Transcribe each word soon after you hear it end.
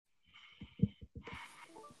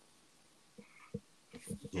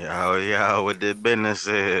Yo, what the business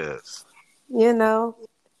is? You know,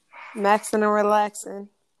 maxing and relaxing.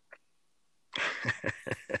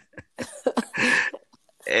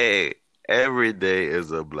 Hey, every day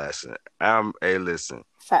is a blessing. Hey, listen,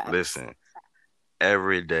 Facts. listen.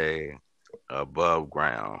 Every day above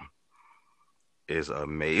ground is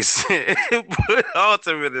amazing. But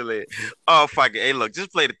ultimately, oh fuck it. Hey, look,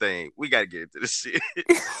 just play the thing. We gotta get into this shit.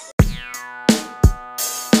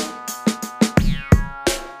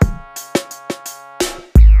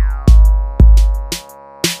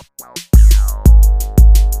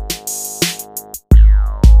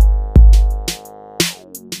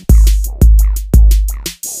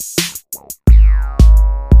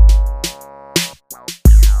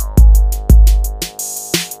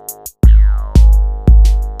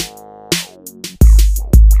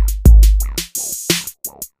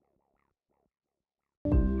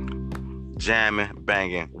 Jamming,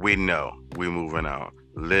 banging. We know. We moving on.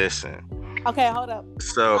 Listen. Okay, hold up.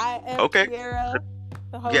 So, I am okay, Kiera,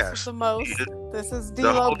 the host with yes, the most. This is the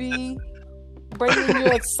D'Lo whole B bringing you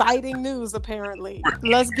exciting news, apparently.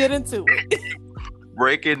 Let's get into it.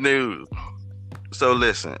 breaking news. So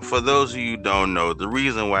listen, for those of you who don't know, the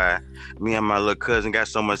reason why me and my little cousin got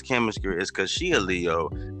so much chemistry is because she a Leo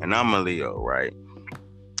and I'm a Leo, right?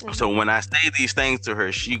 So when I say these things to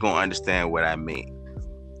her, she gonna understand what I mean.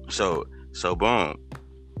 So boom.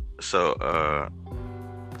 So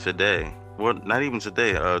today, well, not even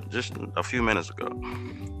today, just a few minutes ago.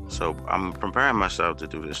 So I'm preparing myself to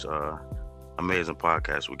do this amazing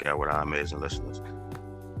podcast we got with our amazing listeners.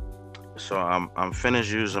 So I'm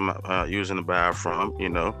finished using the bathroom,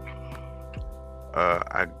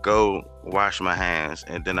 I go wash my hands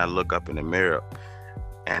and then I look up in the mirror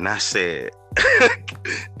and I said,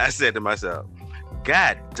 I said to myself,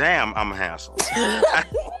 God damn, I'm handsome.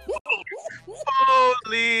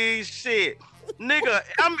 Holy shit. Nigga,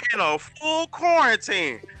 I'm in a full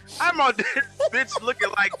quarantine. I'm on this bitch looking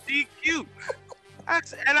like DQ.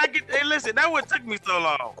 Hey, listen, that would took me so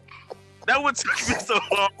long. That would took me so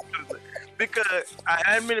long because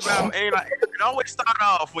I admit about it always start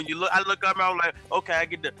off when I look up and I'm like, okay, I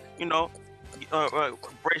get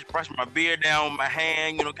brush my beard down with my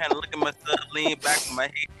hand, kind of look at myself, lean back with my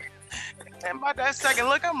head. And by that second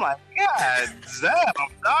look, I'm like, God damn,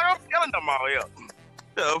 dog, I'm killing them all here.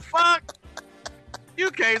 The fuck? You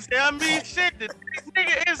can't tell me shit. This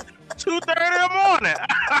nigga is 2:30 in the morning.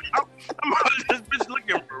 I'm on this bitch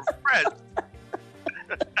looking refreshed.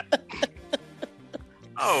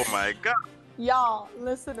 Oh my god. Y'all,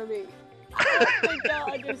 listen to me. I don't think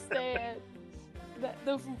y'all understand that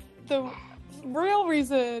the real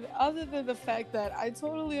reason, other than the fact that I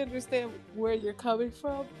totally understand where you're coming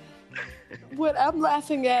from, what I'm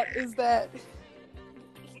laughing at is that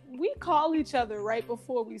we call each other right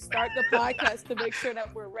before we start the podcast to make sure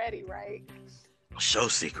that we're ready, right? Show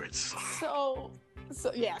secrets. So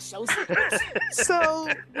yeah, show secrets. So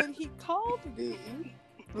when he called me,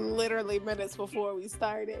 literally minutes before we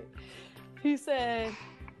started, he said,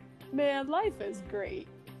 "Man, life is great."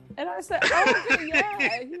 And I said, "Oh, okay,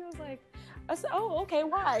 yeah." He was like, I said, "Oh, okay,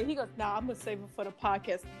 why?" He goes, "Nah, I'm gonna save it for the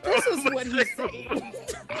podcast." This is what he's saying.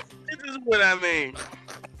 This is what I mean.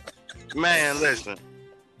 Man, listen.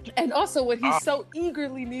 And also what he so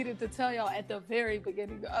eagerly needed to tell y'all at the very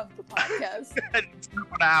beginning of the podcast. An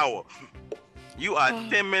hour. You are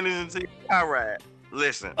 10 minutes into your car ride.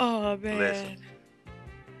 Listen. Oh, man. Listen.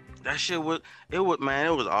 That shit was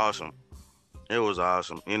awesome. It was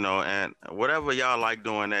awesome, and whatever y'all like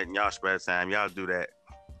doing that in y'all spare time, y'all do that.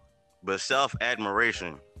 But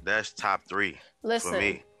self-admiration, that's top 3 for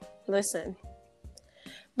me. Listen.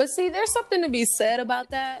 But see, there's something to be said about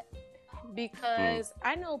that because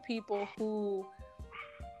I know people who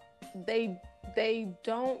they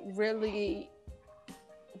don't really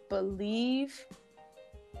believe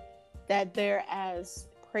that they're as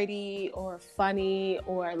pretty or funny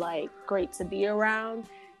or like great to be around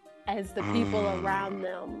as the people around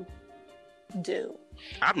them do.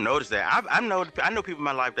 I've noticed that. I know people in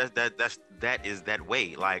my life that is that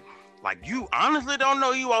way. Like you honestly don't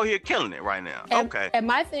know you out here killing it right now. Okay. And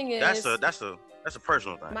my thing is that's a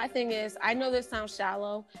personal thing. My thing is, I know this sounds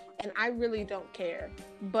shallow, and I really don't care,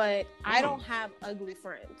 but I don't have ugly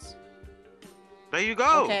friends. There you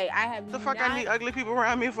go. Okay, I have the fuck I need ugly people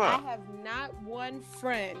around me for? I have not one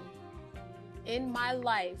friend in my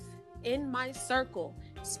life, in my circle,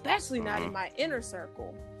 especially not in my inner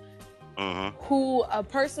circle, who a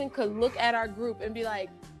person could look at our group and be like,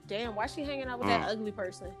 damn, why she hanging out with that ugly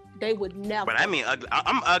person? They would never. But I mean, ugly.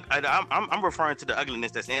 I'm referring to the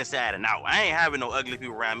ugliness that's inside and out. I ain't having no ugly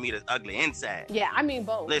people around me that's ugly inside. Yeah, I mean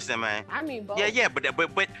both. Listen, man. I mean both. Yeah, but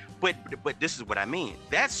this is what I mean.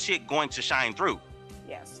 That shit going to shine through.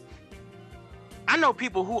 Yes. I know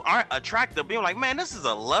people who aren't attractive being like, man, this is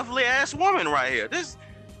a lovely ass woman right here. This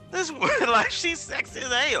like she's sexy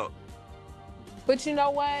as hell. But you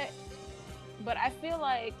know what? But I feel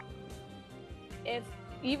like if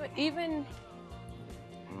even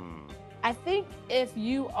I think if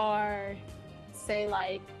you are, say,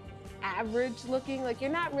 like average looking, like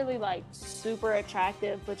you're not really like super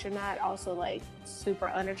attractive, but you're not also like super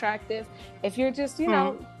unattractive. If you're just, you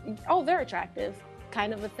know, oh, they're attractive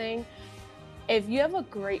kind of a thing. If you have a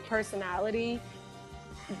great personality,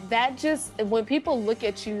 that just, when people look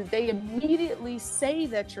at you, they immediately say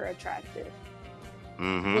that you're attractive.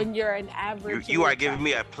 When you're an average, you are giving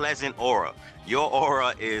me a pleasant aura. Your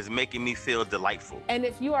aura is making me feel delightful. And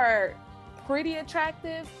if you are pretty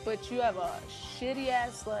attractive, but you have a shitty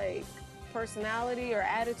ass like personality or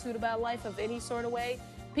attitude about life of any sort of way,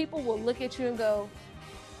 people will look at you and go,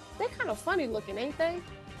 they're kind of funny looking, ain't they?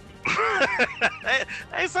 Hey,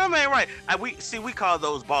 something ain't right. We call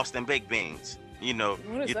those Boston baked beans. You know,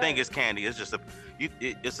 you think it's candy. It's just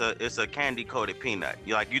it's a candy coated peanut.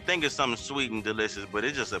 You think it's something sweet and delicious, but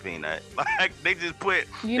it's just a peanut. Like they just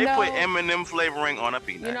put put M&M flavoring on a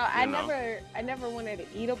peanut. You know, I never wanted to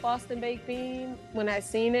eat a Boston baked bean when I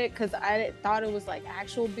seen it because I thought it was like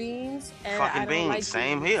actual beans. And fucking I don't beans, like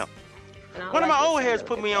same beans. here. One of my old heads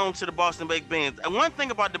put me on to the Boston baked beans. And one thing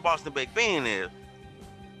about the Boston baked bean is,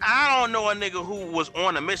 I don't know a nigga who was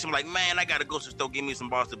on a mission like, man, I gotta go to the store, give me some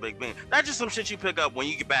Boston baked beans. That's just some shit you pick up when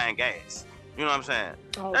you get buying gas. You know what I'm saying?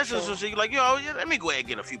 Oh, that's just some shit you like, yo, yeah, let me go ahead and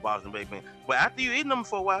get a few Boston baked beans. But after you eat them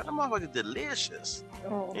for a while, them motherfuckers delicious.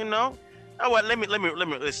 Oh. You know? Oh, well, let me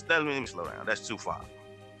slow down. That's too far.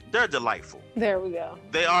 They're delightful. There we go.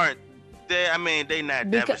 They aren't. They not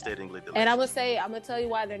devastatingly delicious. And I'm gonna tell you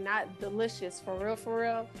why they're not delicious for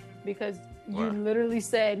real. Because you literally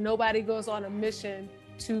said nobody goes on a mission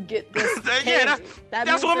to get this candy.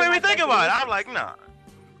 That's what made me think about it. I'm like, nah.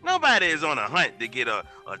 Nobody is on a hunt to get a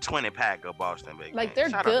 20-pack of Boston baked like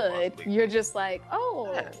beans. They're good. You're just like,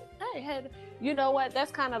 oh, I had. You know what?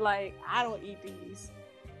 That's kind of like, I don't eat these.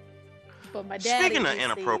 But my dad. Speaking of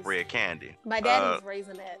inappropriate candy, my daddy's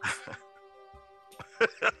Raisinets.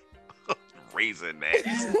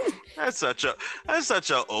 Raisinets. That's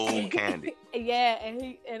such a old candy. Yeah,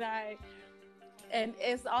 and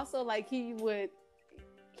it's also like he would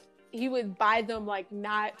buy them like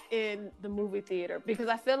not in the movie theater because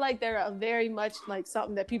I feel like they're very much like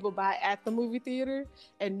something that people buy at the movie theater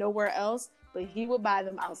and nowhere else, but he would buy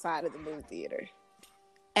them outside of the movie theater.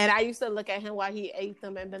 And I used to look at him while he ate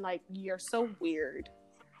them and been like, you're so weird.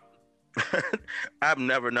 I've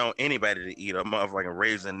never known anybody to eat a motherfucking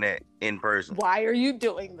Raisinette in person. Why are you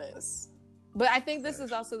doing this? But I think this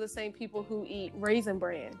is also the same people who eat Raisin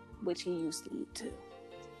Bran, which he used to eat too.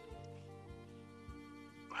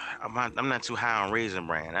 I'm not too high on Raisin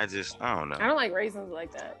Bran. I don't know. I don't like raisins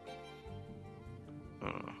like that.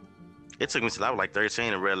 It took me till I was like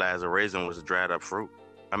 13 to realize a raisin was a dried up fruit.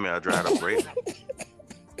 I mean, a dried up raisin.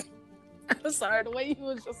 I'm sorry, the way he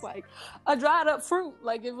was just like a dried up fruit,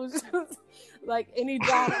 like it was just like any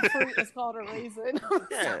dried up fruit is called a raisin.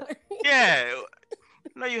 Yeah.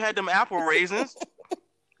 You know, you had them apple raisins.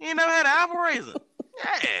 You never had an apple raisin.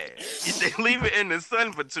 Yeah. They leave it in the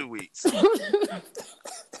sun for 2 weeks.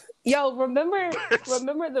 Yo, remember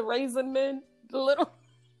the Raisin Men, the little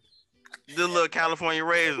California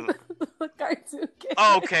raisin. Cartoon.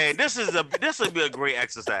 Okay, this would be a great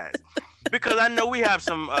exercise. Because I know we have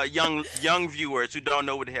some young viewers who don't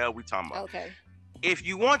know what the hell we're talking about. Okay. If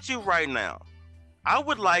you want to right now, I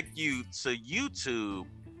would like you to YouTube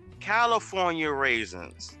California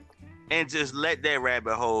raisins and just let that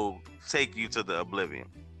rabbit hole take you to the oblivion.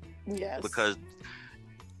 Yes. Because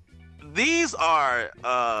these are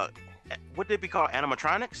what they be called,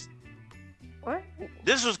 animatronics? What?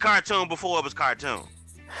 This was cartoon before it was cartoon.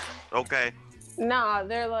 Okay. Nah,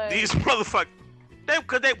 they're like these motherfuckers.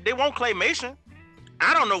 They won't claymation.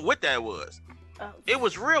 I don't know what that was. Oh. It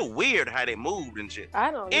was real weird how they moved and shit.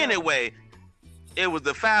 I don't know. Anyway, it was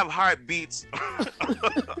the 5 heartbeats.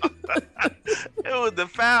 It was the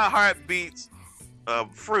 5 heartbeats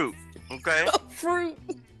of fruit. Okay. Fruit.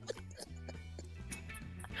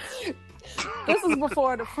 This is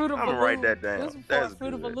before the Fruit of I'm Balloon. gonna write that down. This is before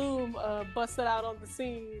Fruit of Balloon busted out on the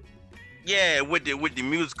scene. Yeah, with the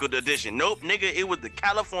musical edition. Nope, nigga, it was the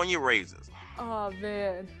California raisins. Oh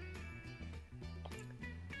man.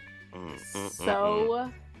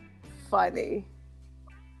 So funny.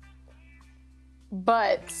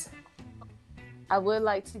 But I would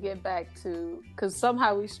like to get back to, because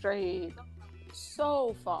somehow we strayed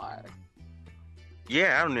so far.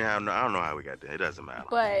 Yeah, I don't know how we got there. It doesn't matter.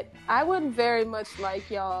 But I would very much like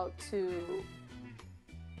y'all to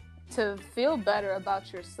feel better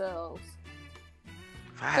about yourselves.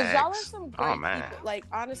 Because y'all are some great people. Like,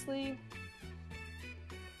 honestly,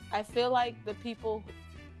 I feel like the people,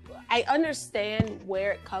 I understand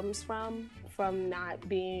where it comes from not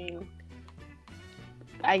being,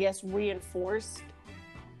 I guess, reinforced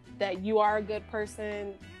that you are a good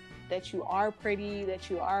person, that you are pretty,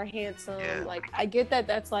 that you are handsome. Yeah. Like, I get that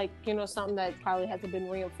that's like, you know, something that probably hasn't been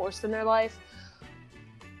reinforced in their life.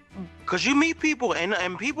 Cause you meet people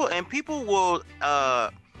and people will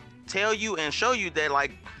tell you and show you that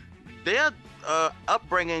like their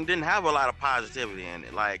upbringing didn't have a lot of positivity in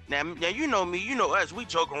it. Like now you know me, you know us, we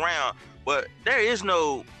joke around, but there is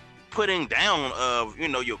no putting down of, you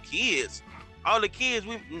know, your kids. All the kids,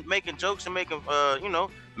 we making jokes and making you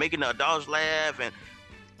know, making the adults laugh, and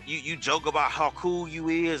you joke about how cool you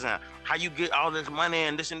is and how you get all this money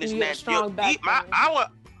and this and this and that.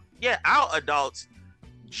 Our adults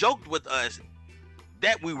joked with us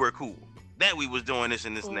that we were cool, that we was doing this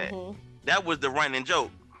and this and that. That was the running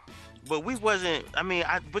joke. But we wasn't, I mean,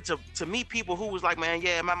 but to meet people who was like, man,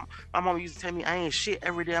 yeah, my mom used to tell me I ain't shit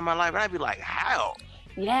every day of my life. And I'd be like, how?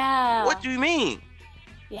 Yeah. What do you mean?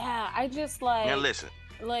 Yeah, I just like, now listen.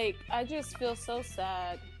 Like, I just feel so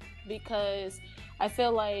sad because I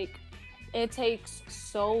feel like it takes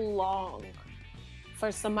so long for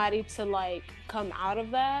somebody to like come out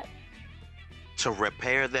of that. To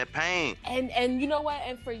repair that pain. And you know what?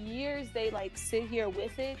 And for years they like sit here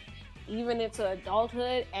with it, even into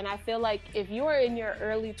adulthood. And I feel like if you're in your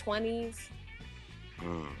early 20s,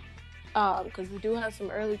 because we do have some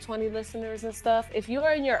early 20 listeners and stuff. If you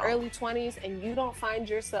are in your early 20s and you don't find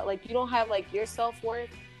yourself, like you don't have like your self-worth,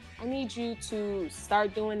 I need you to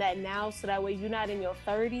start doing that now so that way you're not in your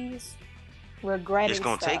 30s regretting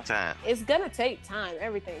stuff. It's gonna take time. It's gonna take time.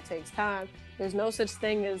 Everything takes time. There's no such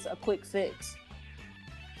thing as a quick fix.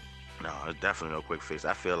 No, it's definitely no quick fix.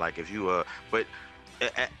 I feel like if you but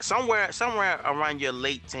somewhere around your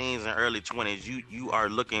late teens and early 20s, you are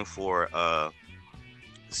looking for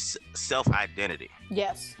self-identity.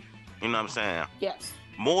 Yes. You know what I'm saying? Yes.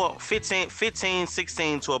 More 15,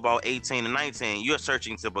 16 to about 18 and 19, you're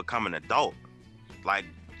searching to become an adult. Like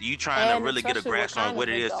you trying to really get a grasp on what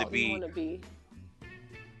it is to be.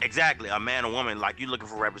 Exactly, a man or woman. Like you looking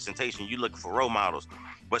for representation, you looking for role models.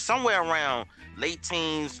 But somewhere around late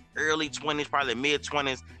teens, early 20s, probably mid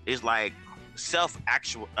 20s, is like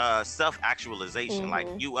self-actualization. Like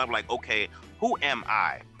I'm like, okay, who am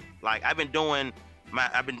I? Like I've been doing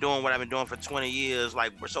what I've been doing for 20 years.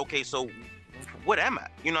 Like it's okay, so what am I?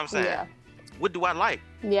 You know what I'm saying? Yeah. What do I like?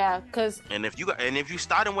 Yeah, because if you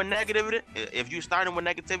starting with negativity,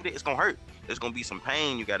 it's gonna hurt. There's gonna be some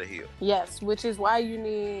pain you gotta heal. Yes, which is why you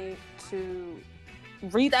need to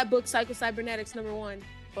read that book, Psycho-Cybernetics #1.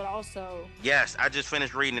 But also, yes, I just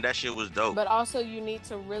finished reading it. That shit was dope. But also, you need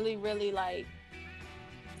to really, really like,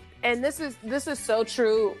 and this is so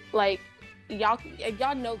true. Like,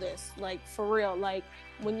 y'all know this. Like for real. Like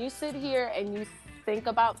when you sit here and you think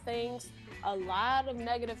about things, a lot of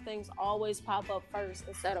negative things always pop up first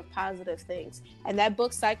instead of positive things. And that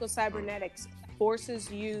book, Psycho-Cybernetics,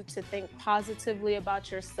 forces you to think positively about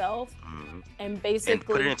yourself and basically and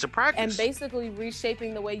put it into practice. And basically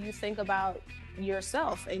reshaping the way you think about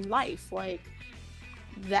yourself in life. Like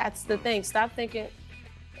that's the thing. Stop thinking,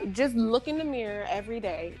 just look in the mirror every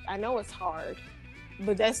day. I know it's hard,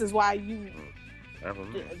 but this is why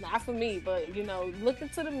not for me, but you know, look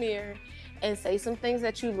into the mirror and say some things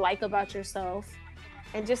that you like about yourself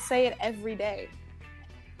and just say it every day.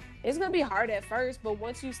 It's gonna be hard at first, but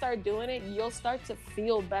once you start doing it, you'll start to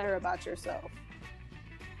feel better about yourself.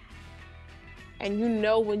 And you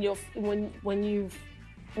know when you've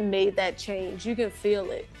made that change, you can feel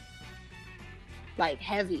it like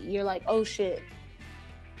heavy. You're like, oh shit,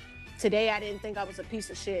 today I didn't think I was a piece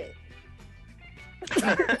of shit.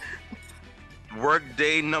 Work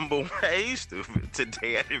day number 1. Hey, stupid.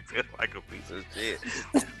 Today I didn't feel like a piece of shit.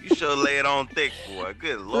 You should lay it on thick, boy.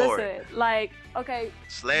 Good Lord. Listen, like, okay.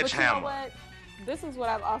 Sledgehammer. But you know what? This is what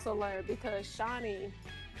I've also learned because Shawnee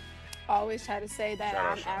always try to say that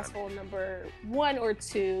I'm asshole number 1 or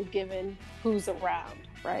 2 given who's around,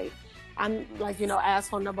 right? I'm like, you know,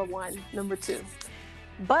 asshole number 1, number 2.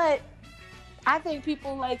 But I think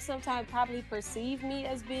people like sometimes probably perceive me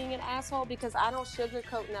as being an asshole because I don't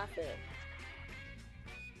sugarcoat nothing.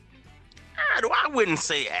 I wouldn't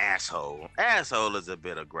say asshole. Asshole is a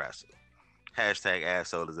bit aggressive. Hashtag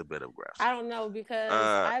asshole is a bit aggressive. I don't know, because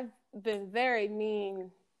I've been very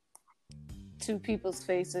mean to people's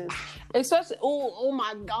faces, especially. Oh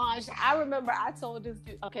my gosh! I remember I told this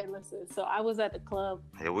dude. Okay, listen. So I was at the club.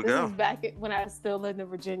 Here we this go. This is back when I was still living in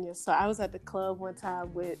Virginia. So I was at the club one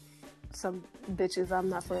time with some bitches I'm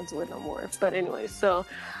not friends with no more. But anyway, so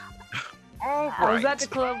I was at the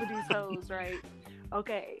club with these hoes, right?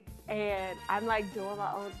 Okay. And I'm like doing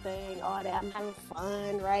my own thing, all that. I'm having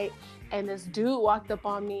fun, right? And this dude walked up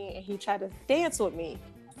on me and he tried to dance with me.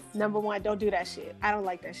 Number one, don't do that shit. I don't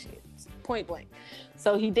like that shit. Point blank.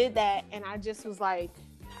 So he did that, and I just was like,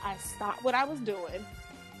 I stopped what I was doing.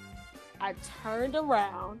 I turned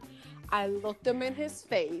around. I looked him in his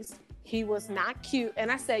face. He was not cute.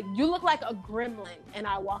 And I said, you look like a gremlin. And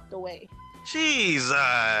I walked away.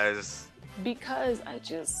 Jesus. Because I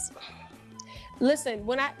just... Listen,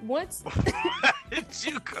 once... Why did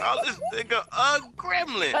you call this nigga a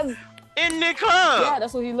gremlin? In the club. Yeah,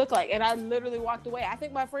 that's what he looked like. And I literally walked away. I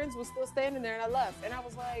think my friends were still standing there and I left. And I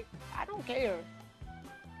was like, I don't care.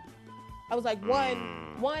 I was like,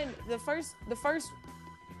 the first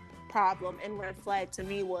problem and red flag to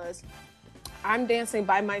me was, I'm dancing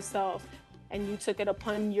by myself and you took it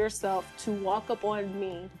upon yourself to walk up on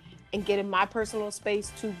me and get in my personal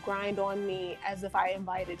space to grind on me as if I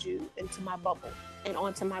invited you into my bubble and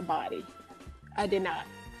onto my body. I did not.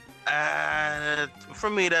 For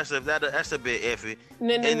me, that's a bit iffy.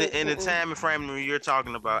 In the time frame you're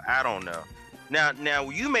talking about, I don't know. Now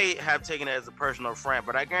you may have taken it as a personal friend,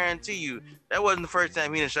 but I guarantee you that wasn't the first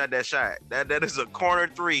time he done shot that shot. That is a corner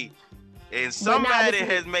three, and somebody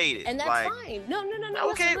has made it. And that's like, fine. No.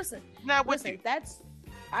 Okay. Listen. Now with you.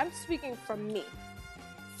 I'm speaking from me.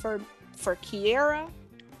 For Kiera,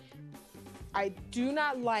 I do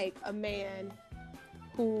not like a man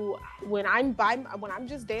who, when I'm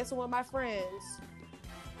just dancing with my friends,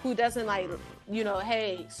 who doesn't like,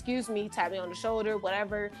 hey, excuse me, tap me on the shoulder,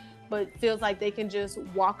 whatever, but feels like they can just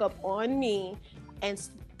walk up on me and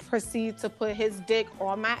proceed to put his dick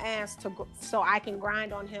on my ass so I can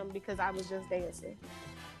grind on him because I was just dancing.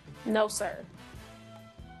 No, sir.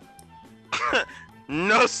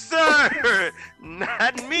 No, sir.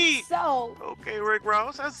 Not me. So okay, Rick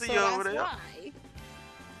Ross, I see you over there. Why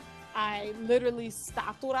I literally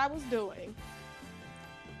stopped what I was doing,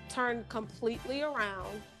 turned completely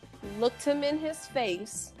around, looked him in his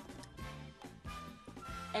face,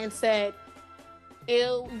 and said,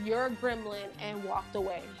 "Ill, you're a gremlin," and walked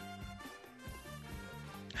away.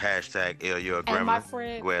 Hashtag ill, you're a gremlin. And my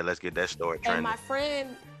friend, go ahead, let's get that story trending. And my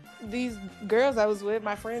friend, these girls I was with,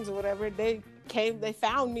 my friends or whatever, they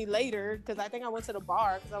found me later because I think I went to the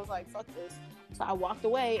bar because I was like, fuck this. So I walked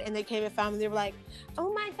away and they came and found me. They were like,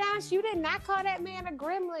 oh my gosh, you did not call that man a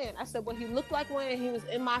gremlin. I said, well, he looked like one and he was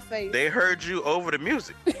in my face. They heard you over the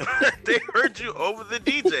music. They heard you over the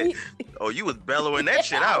DJ. Oh, you was bellowing that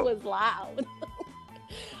shit out. I was loud.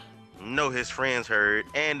 No, his friends heard,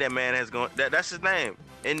 and that man has gone, that's his name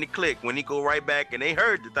in the clique when he go right back, and they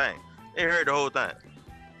heard the thing. They heard the whole thing.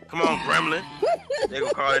 Come on, gremlin. They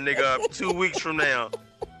gonna call that nigga up 2 weeks from now.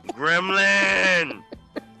 Gremlin.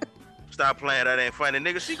 Stop playing, that ain't funny.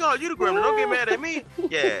 Nigga, she called you the gremlin. Don't get mad at me.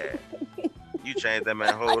 Yeah. You changed that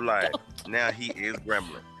man's whole life. Now he is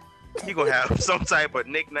gremlin. He gonna have some type of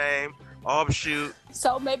nickname, offshoot.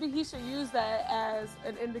 So maybe he should use that as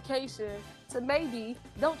an indication to maybe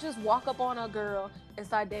don't just walk up on a girl and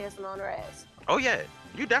start dancing on her ass. Oh yeah.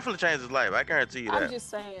 You definitely changed his life. I guarantee you that. I'm just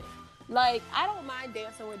saying. Like, I don't mind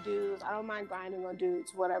dancing with dudes. I don't mind grinding on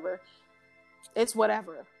dudes, whatever. It's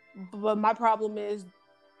whatever. But my problem is,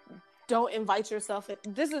 don't invite yourself in.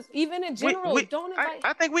 This is, even in general, don't invite.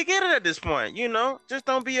 I think we get it at this point, Just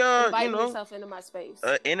don't be, inviting yourself into my space.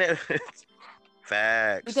 In it.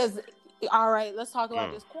 Facts. Because, all right, let's talk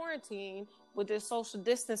about this quarantine with this social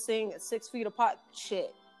distancing at 6 feet apart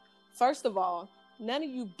shit. First of all, none of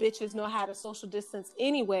you bitches know how to social distance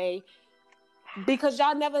anyway. Because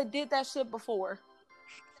y'all never did that shit before.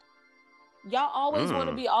 Y'all always want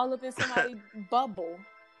to be all up in somebody's bubble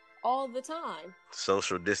all the time.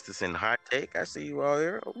 Social distancing hot take. I see you all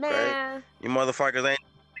here. Okay. Man. You motherfuckers ain't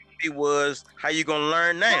it was. How you gonna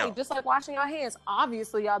learn now? Right, just like washing your hands.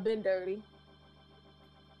 Obviously, y'all been dirty.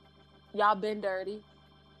 Y'all been dirty.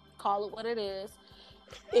 Call it what it is.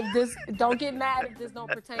 Don't get mad if this don't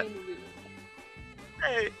pertain to you.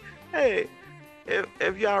 Hey.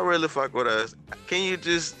 If y'all really fuck with us, can you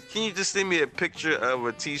just send me a picture of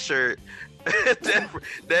a t-shirt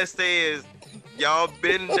that says y'all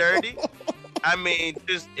been dirty? I mean,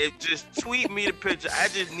 just tweet me the picture. I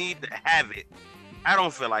just need to have it. I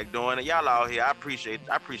don't feel like doing it. Y'all out here, I appreciate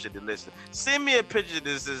the listen. Send me a picture of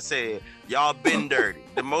this that said y'all been dirty.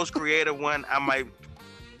 The most creative one, I might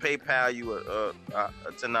PayPal you a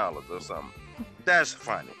 $10 or something. That's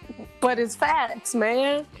funny. But it's facts,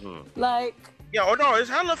 man. Like, yeah, oh no, it's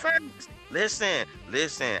hella facts. Listen.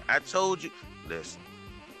 I told you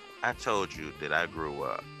that I grew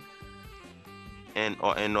up in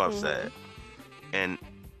Northside, and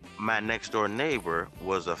my next door neighbor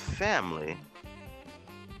was a family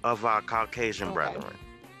of our Caucasian brethren.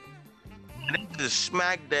 And they just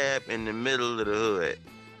smack dab in the middle of the hood.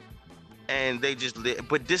 And they just live.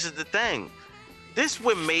 But this is the thing. This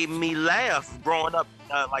what made me laugh growing up,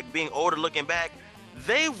 like being older, looking back.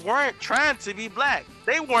 They weren't trying to be black.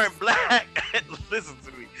 They weren't black. Listen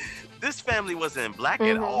to me. This family wasn't black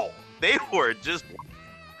at all. They were just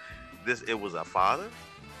this. It was a father,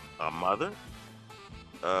 a mother,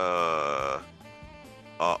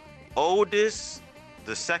 oldest,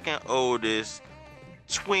 the second oldest,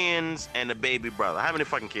 twins, and a baby brother. How many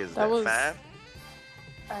fucking kids is that? 5?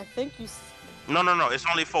 I think you. No. It's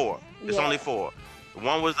only 4. It's only 4.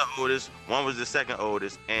 One was the oldest, one was the second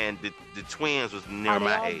oldest, and the twins was near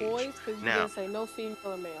my age. Boys? Because you didn't say no female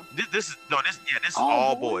or male. This is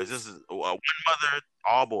all boys. This is one mother,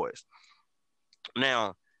 all boys.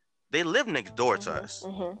 Now, they live next door to us.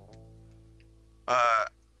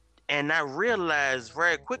 And I realized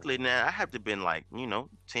very quickly now I have to been like,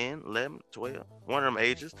 10, 11, 12, one of them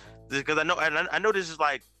ages. Because I know this is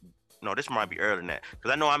like, no, this might be earlier than that. Because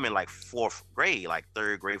I know I'm in like 4th grade, like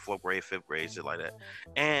 3rd grade, 4th grade, 5th grade, shit like that.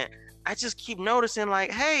 And I just keep noticing like,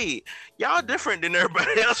 hey, y'all different than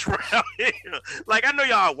everybody else around here. Like, I know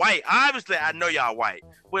y'all white. Obviously, I know y'all white.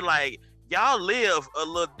 But like, y'all live a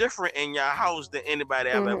little different in your house than anybody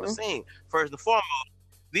I've ever seen. First and foremost,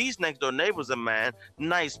 these next door neighbors of mine,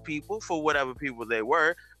 nice people for whatever people they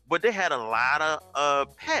were, but they had a lot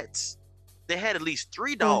of pets. They had at least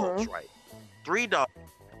 3 dogs, right? 3 dogs.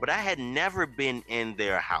 But I had never been in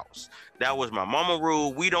their house. That was my mama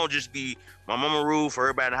rule. We don't just be my mama rule for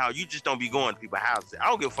everybody in the house. You just don't be going to people's houses. I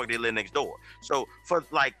don't give a fuck they live next door. So for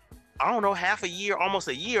like, I don't know, half a year, almost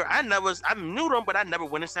a year, I knew them, but I never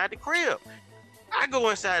went inside the crib. I go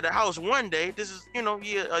inside the house one day. This is,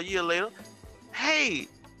 a year later. Hey,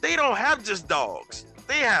 they don't have just dogs.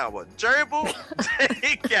 They have a gerbil.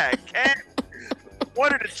 They got cats.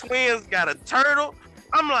 One of the twins got a turtle.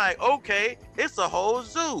 I'm like, okay, it's a whole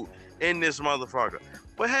zoo in this motherfucker.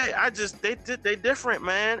 But hey, they different,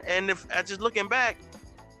 man. And if I just looking back,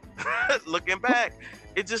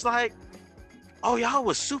 it's just like, oh, y'all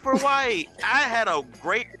was super white. I had a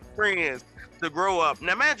great experience to grow up.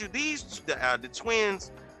 Now, imagine the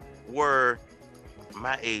twins were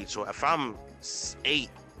my age. So if I'm 8,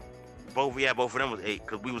 both of them was 8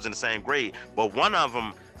 because we was in the same grade. But one of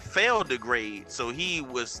them failed the grade, so he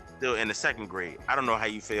was still in the 2nd grade. I don't know how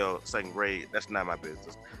you fail 2nd grade. That's not my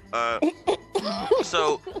business.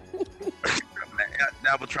 So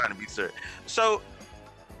I was trying to be certain. So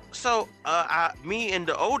me and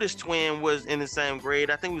the oldest twin was in the same grade.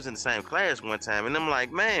 I think we was in the same class one time, and I'm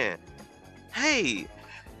like, man, hey,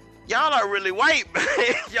 y'all are really white,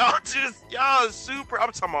 man. y'all super.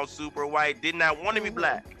 I'm talking about super white. Did not want to be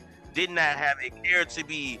black. Did not have a care to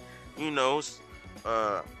be,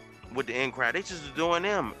 with the in crowd. They just doing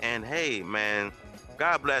them. And hey, man,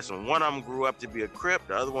 God bless them. One of them grew up to be a Crip.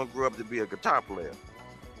 The other one grew up to be a guitar player.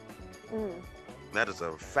 That is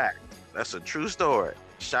a fact. That's a true story.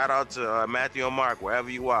 Shout out to Matthew and Mark, wherever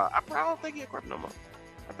you are. I don't think he's a Crip no more.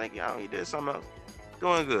 I think he did something else.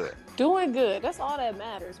 Doing good. Doing good. That's all that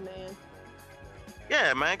matters, man.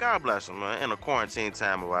 Yeah, man. God bless them, man. In a quarantine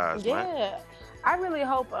time of ours, man. Yeah. I really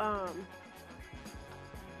hope, I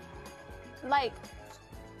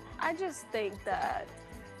just think that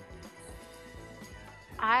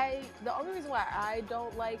the only reason why I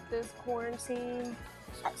don't like this quarantine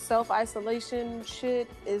self-isolation shit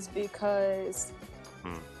is because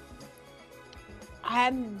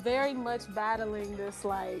I'm very much battling this,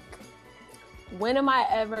 like, when am I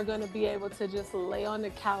ever going to be able to just lay on the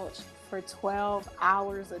couch for 12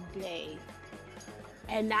 hours a day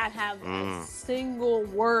and not have a single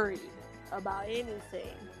worry about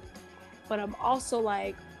anything? But I'm also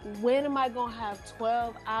like, when am I going to have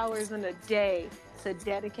 12 hours in a day to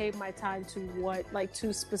dedicate my time to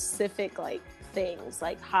to specific, things,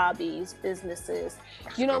 like hobbies, businesses?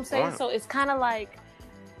 You know what I'm saying? So it's kind of like,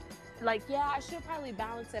 yeah, I should probably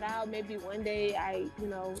balance it out. Maybe one day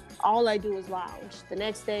all I do is lounge. The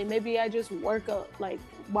next day, maybe I just work up,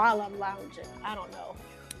 while I'm lounging. I don't know.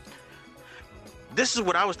 This is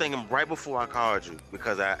what I was thinking right before I called you,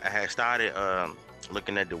 because I had started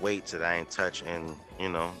looking at the weights that I ain't touched in,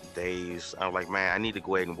 days. I was like, man, I need to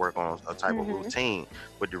go ahead and work on a type of Mhm. routine.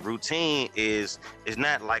 But the routine is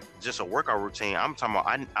not like just a workout routine. I'm talking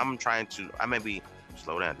about I'm trying to. I may be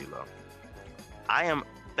slow down, D-Lo. I am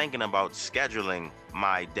thinking about scheduling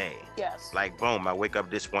my day. Yes. Like, boom, I wake up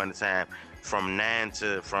this point in time from 9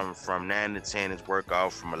 to 10 is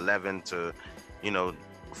workout, from 11 to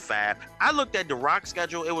 5. I looked at the Rock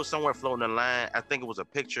schedule. It was somewhere floating in line. I think it was a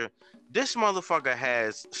picture. This motherfucker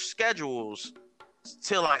has schedules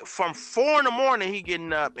till like from 4 in the morning. He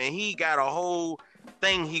getting up and he got a whole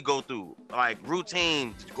thing he go through, like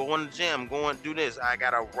routine, go in the gym, go and do this. I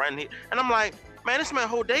gotta run here, and I'm like, man, this man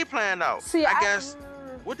whole day planned out. See, I guess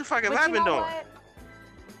what the fuck have I been doing? What?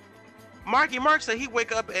 Marky Mark said he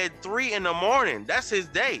wake up at 3 in the morning. That's his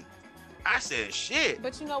day. I said, shit.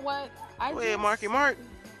 But you know what? Go ahead, Marky Mark.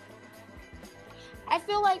 I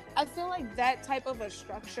feel like that type of a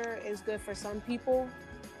structure is good for some people,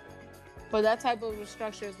 but that type of a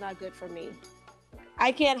structure is not good for me.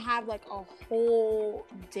 I can't have like a whole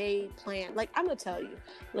day plan. Like, I'm gonna tell you,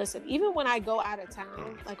 listen, even when I go out of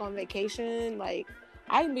town, like on vacation, like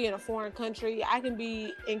I can be in a foreign country, I can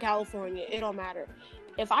be in California, it don't matter.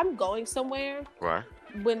 If I'm going somewhere, right?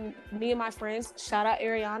 When me and my friends, shout out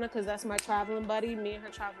Ariana, because that's my traveling buddy. Me and her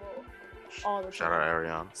travel all the time. Shout out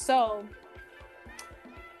Ariana. So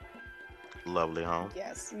lovely home.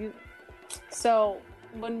 Yes. So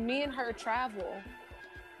when me and her travel,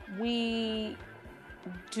 we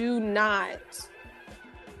do not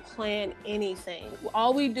plan anything.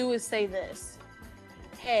 All we do is say this: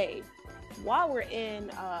 hey, while we're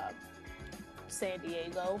in San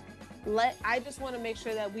Diego, I just want to make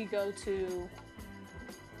sure that we go to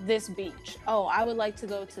this beach. Oh, I would like to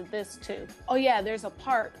go to this too. Oh yeah, there's a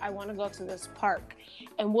park. I want to go to this park.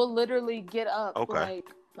 And we'll literally get up like,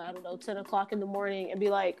 I don't know, 10 o'clock in the morning and be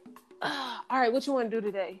like, all right, what you want to do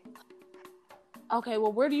today? Okay,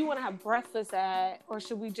 well, where do you want to have breakfast at? Or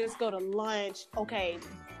should we just go to lunch? Okay,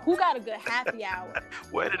 who got a good happy hour?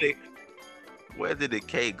 Where did the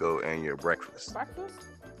K go in your breakfast? Breakfast?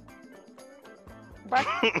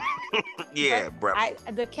 Yeah,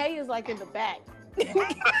 breakfast. The K is like in the back.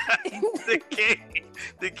 the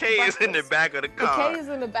K is in the back of the car. The K is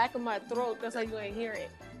in the back of my throat. That's how you ain't hear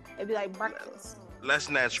it. It'd be like breakfast. Let's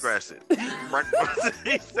not scratch it. Breakfast.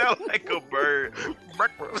 He sound like a bird.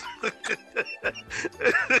 Breakfast.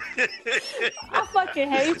 I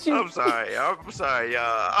fucking hate you. I'm sorry, y'all.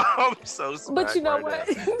 I'm so sorry. But you know what?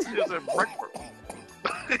 It's a breakfast.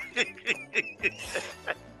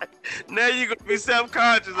 Now you're gonna be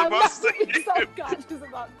self-conscious about saying it. Self-conscious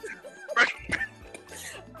about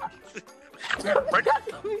I'm not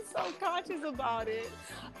gonna be so conscious about it.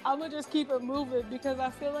 I'm gonna just keep it moving because I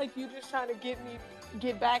feel like you're just trying to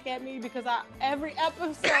get back at me because every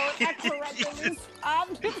episode I correctly stop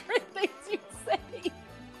different things you say.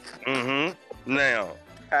 Mm-hmm. Now,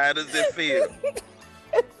 how does it feel?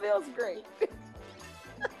 It feels great.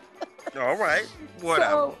 All right,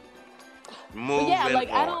 whatever. So, moving yeah, like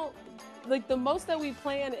on. I don't like the most that we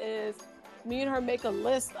plan is me and her make a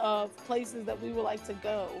list of places that we would like to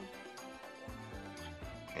go.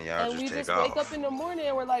 And y'all we just wake up in the morning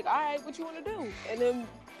and we're like, all right, what you want to do? And then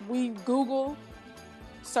we Google,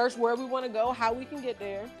 search where we want to go, how we can get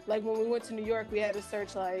there. Like when we went to New York, we had to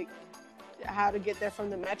search like how to get there from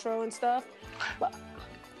the metro and stuff. But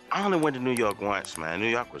I only went to New York once, man. New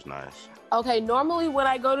York was nice. Okay, normally when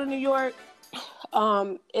I go to New York,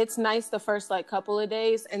 it's nice the first like couple of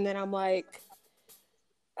days, and then I'm like,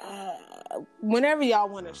 whenever y'all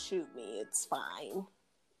want to shoot me, it's fine.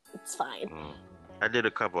 It's fine. I did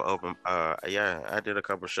a couple I did a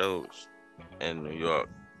couple shows in New York,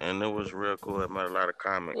 and it was real cool. I met a lot of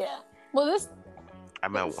comics. Yeah. Well, this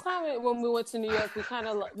time when we went to New York,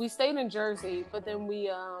 we stayed in Jersey, but then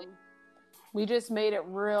we just made it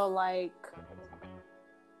real like,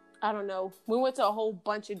 I don't know. We went to a whole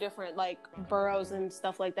bunch of different like boroughs and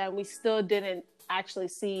stuff like that, and we still didn't actually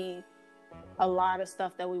see a lot of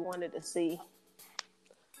stuff that we wanted to see.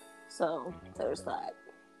 So there's that.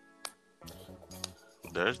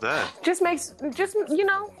 There's that. Just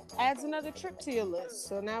adds another trip to your list.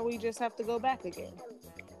 So now we just have to go back again.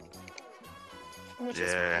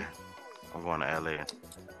 Yeah, I'm going to LA.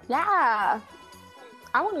 Yeah,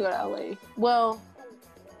 I want to go to LA. Well,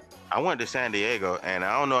 I went to San Diego, and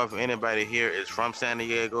I don't know if anybody here is from San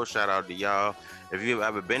Diego. Shout out to y'all. If you've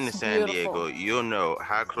ever been to San Diego, you'll know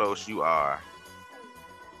how close you are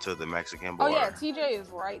to the Mexican border. Oh yeah, TJ is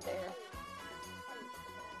right there.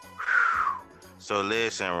 So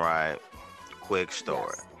listen, right? Quick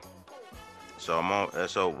story. Yes. So I'm on.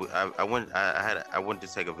 So I went to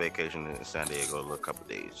take a vacation in San Diego a couple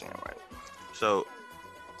days, right? So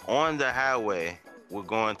on the highway, we're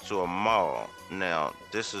going to a mall. Now,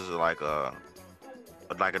 this is like a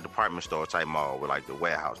department store type mall with like the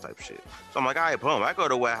warehouse type shit. So I'm like, all right, boom. I go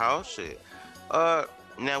to warehouse shit.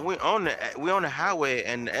 Now we on the highway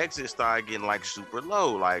and the exits start getting like super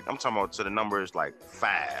low. Like I'm talking about to the numbers like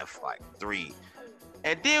 5, like 3,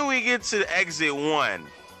 and then we get to the exit 1,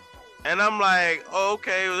 and I'm like, oh,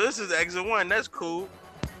 okay, well, this is exit 1. That's cool.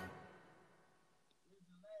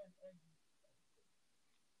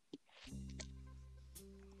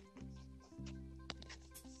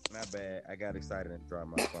 My bad. I got excited and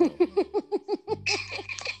dropped my phone.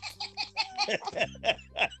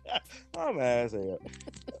 I'm ass hell.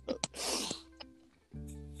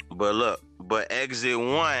 But exit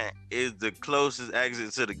 1 is the closest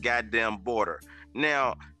exit to the goddamn border.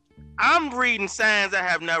 Now, I'm reading signs I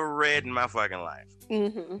have never read in my fucking life.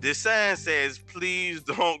 Mm-hmm. The sign says, please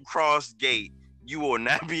don't cross gate. You will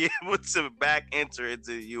not be able to back enter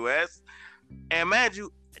into the U.S. And mind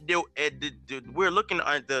you, we're looking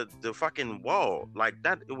at the fucking wall. Like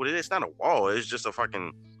that, it's not a wall. It's just a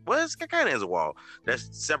fucking, well, it kind of is a wall that's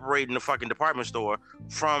separating the fucking department store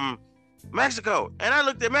from Mexico. And I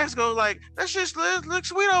looked at Mexico like, that shit looks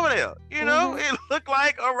sweet over there. You know, it looked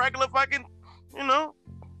like a regular fucking, you know.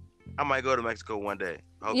 I might go to Mexico one day.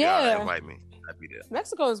 Hope y'all invite me. I'd be there.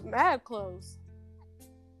 Mexico is mad close.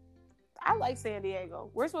 I like San Diego.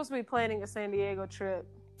 We're supposed to be planning a San Diego trip.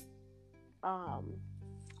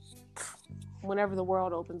 Whenever the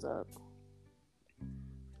world opens up.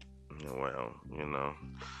 Well, you know,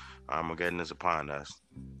 Armageddon is upon us.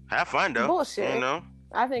 Have fun though. Bullshit. You know.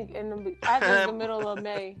 I think the middle of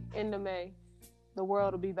May, end of May, the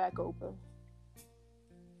world will be back open.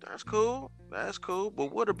 That's cool.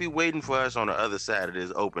 But what'll be waiting for us on the other side of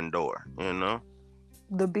this open door? You know.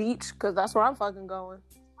 The beach, because that's where I'm fucking going.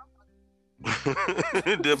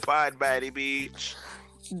 The Pod Body Beach.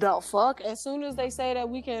 The fuck? As soon as they say that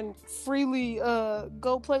we can freely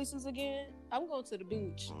go places again, I'm going to the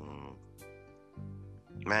beach.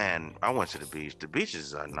 Man, I went to the beach. The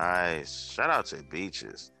beaches are nice. Shout out to the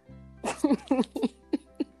beaches.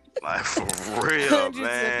 Like for real,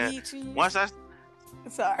 man. Once I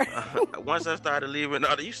started leaving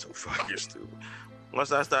out of, you so fucking stupid.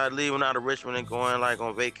 Once I started leaving out of Richmond and going like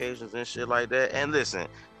on vacations and shit like that. And listen,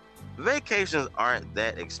 vacations aren't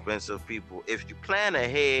that expensive, people. If you plan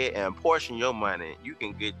ahead and portion your money, you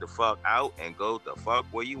can get the fuck out and go the fuck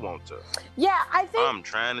where you want to. Yeah, I think I'm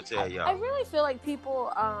trying to tell y'all. I really feel like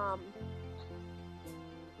people I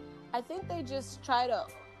think they just try to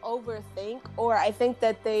overthink, or I think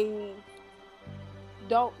that they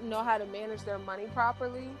don't know how to manage their money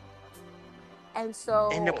properly. And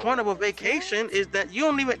the point of a vacation is that you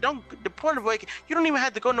don't even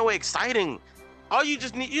have to go nowhere exciting. All you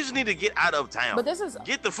just need to get out of town. But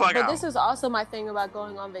get the fuck out. But this is also my thing about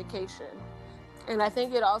going on vacation. And I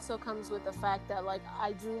think it also comes with the fact that like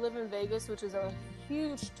I do live in Vegas, which is a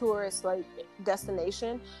huge tourist like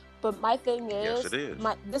destination. But my thing is, yes, it is.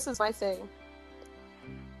 This is my thing.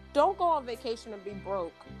 Don't go on vacation and be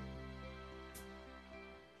broke.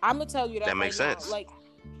 I'm gonna tell you that. That makes right sense. Now. Like,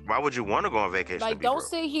 why would you want to go on vacation? Like, don't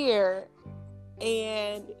sit here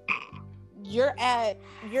and you're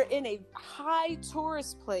in a high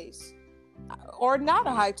tourist place, or not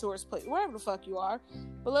a high tourist place, wherever the fuck you are.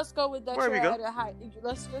 But let's go with that. You're at a high.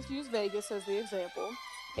 Let's just use Vegas as the example.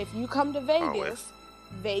 If you come to Vegas,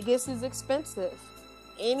 Vegas is expensive.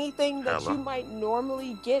 Anything that you might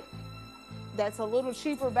normally get that's a little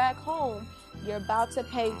cheaper back home, you're about to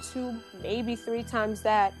pay 2, maybe 3 times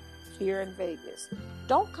that here in Vegas.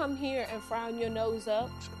 Don't come here and frown your nose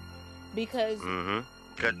up because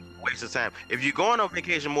waste of time. If you're going on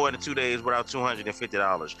vacation more than 2 days without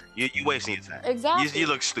 $250, you wasting your time. Exactly. You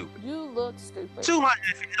look stupid. You look stupid.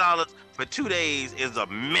 $250 for 2 days is a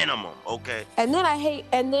minimum, okay?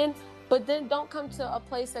 But then don't come to a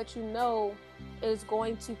place that you know is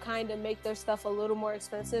going to kind of make their stuff a little more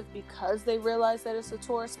expensive because they realize that it's a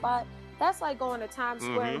tourist spot. That's like going to Times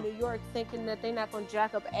Square in New York thinking that they're not going to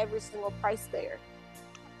jack up every single price there.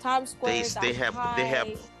 Times Square they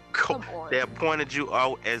have pointed you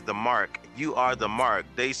out as the mark. You are the mark.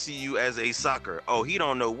 They see you as a sucker. Oh, he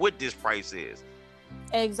don't know what this price is.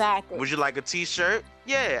 Exactly. Would you like a t-shirt?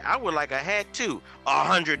 Yeah, I would like a hat too.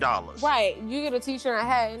 $100. Right. You get a t-shirt and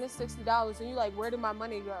a hat and it's $60 and you're like, where did my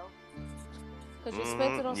money go? Because you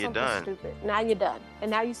spent it on something stupid. Now you're done.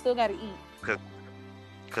 And now you still got to eat.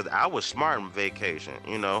 Because I was smart on vacation,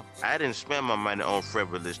 you know. I didn't spend my money on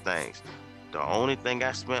frivolous things. The only thing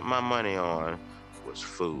I spent my money on was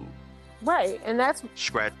food. Right, and that's...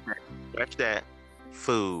 Scratch that.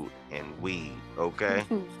 Food and weed, okay?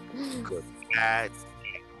 God,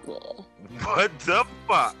 what the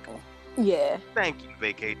fuck? Yeah. Thank you,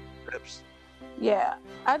 vacation trips. Yeah.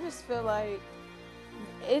 I just feel like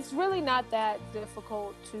it's really not that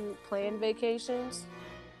difficult to plan vacations.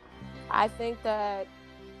 I think that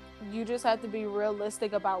you just have to be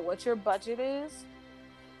realistic about what your budget is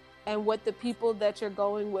and what the people that you're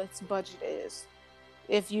going with's budget is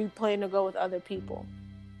if you plan to go with other people.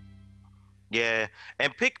 Yeah,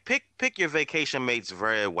 and pick your vacation mates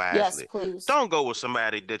very Yes, wisely. please. Don't go with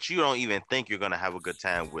somebody that you don't even think you're gonna have a good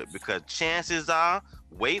time with, because chances are,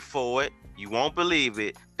 wait for it, you won't believe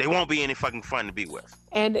it, they won't be any fucking fun to be with.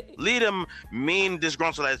 And Leave them mean,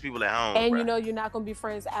 disgruntled ass people at home. and bruh. you know you're not gonna be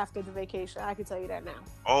friends after the vacation. I can tell you that now.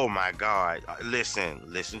 Oh my God! Listen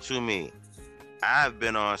to me. I've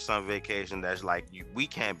been on some vacation that's like we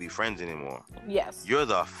can't be friends anymore. Yes. You're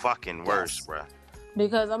the fucking worst, Yes. bruh.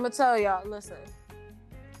 Because I'm gonna tell y'all, listen,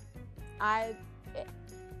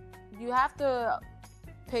 you have to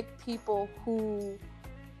pick people who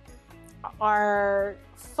are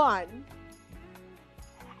fun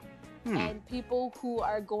and people who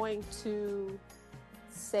are going to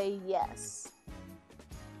say yes.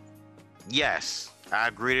 Yes, I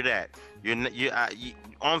agree to that. You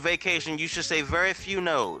on vacation, you should say very few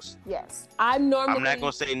no's. Yes. I'm not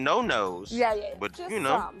gonna say no no's. Yeah, But just few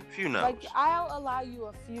no's. Like, I'll allow you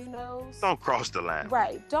a few no's. Don't cross the line.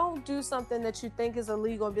 Right. Don't do something that you think is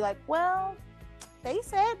illegal and be like, well, they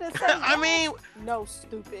said this. I mean, no,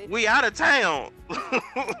 stupid. we out of town.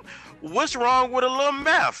 What's wrong with a little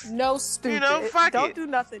meth? No, stupid. You know, fuck Don't it. do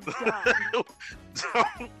nothing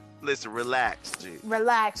dumb. Listen, relax, G.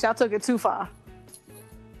 Relax. Y'all took it too far.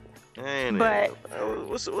 But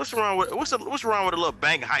what's wrong with what's wrong with a little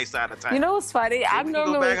bank heist out of town? you know what's funny? I'm go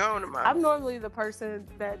normally back home tomorrow. I'm normally the person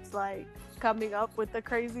that's like coming up with the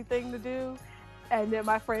crazy thing to do, and then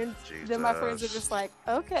my friends are just like,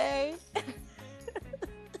 okay.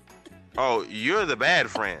 Oh, you're the bad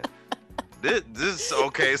friend. This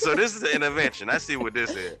okay. So this is the intervention. I see what this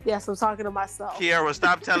is. Yes, I'm talking to myself. Kiara,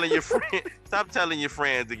 stop telling your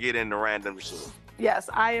friends to get into random shit. Yes,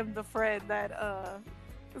 I am the friend that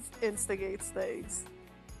instigates things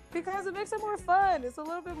because it makes it more fun. It's a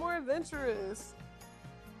little bit more adventurous.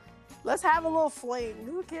 Let's have a little fling.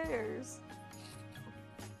 Who cares?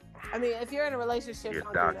 I mean, if you're in a relationship,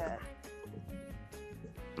 don't do that.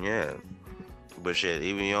 Yeah, but shit,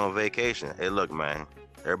 even you're on vacation. Hey, look, man,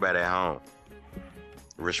 everybody at home,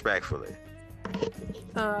 respectfully.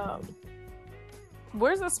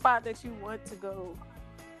 Where's a spot that you want to go?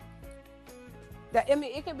 That, I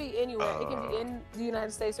mean, it can be anywhere. It can be in the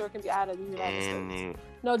United States or it can be out of the United States.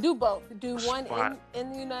 No, do both. Do one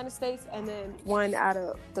in the United States and then one out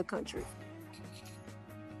of the country.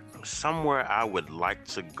 Somewhere I would like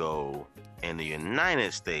to go in the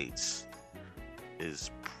United States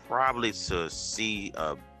is probably to see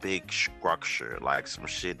a big structure, like some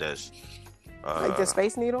shit that's like the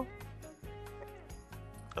Space Needle.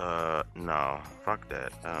 No, fuck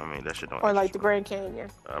that. I mean, that shit don't. Or like the Grand Canyon.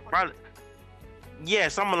 Probably. Yeah,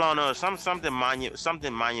 something along those, something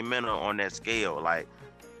monumental on that scale. Like,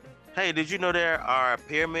 hey, did you know there are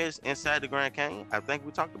pyramids inside the Grand Canyon? I think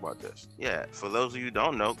we talked about this. Yeah, for those of you who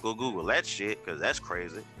don't know, go Google that shit, because that's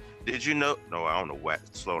crazy. Did you know? No, I don't know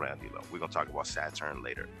what. Slow down, D-Lo. We're going to talk about Saturn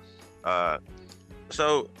later.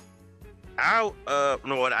 So, no,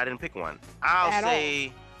 I didn't pick one. I'll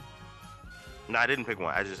say... No, I didn't pick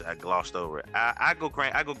one. I glossed over it. I go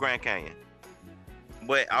Grand Canyon.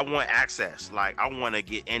 But I want access. Like, I want to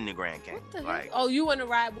get in the Grand Canyon. What the like, heck? Oh, you want to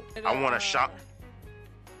ride with I want to shop.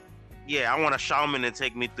 Yeah, I want a shaman to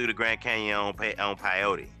take me through the Grand Canyon on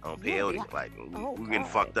peyote. Yeah. Like, we getting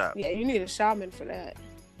fucked up. Yeah, you need a shaman for that.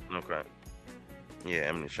 Okay. Yeah,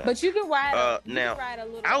 I'm the shaman. But you can ride now, can ride a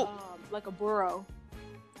little, like a burro.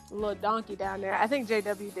 A little donkey down there. I think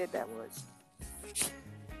JW did that once.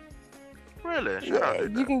 Really? Yeah,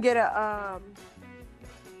 you can get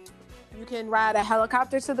you can ride a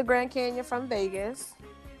helicopter to the Grand Canyon from Vegas.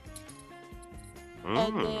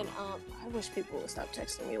 And then I wish people would stop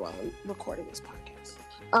texting me while I'm recording this podcast.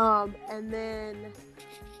 And then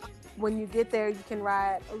when you get there, you can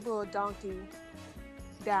ride a little donkey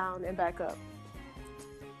down and back up.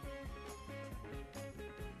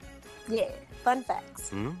 Yeah, fun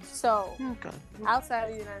facts. So outside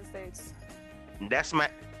of the United States, that's my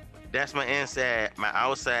inside. My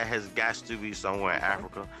outside has got to be somewhere in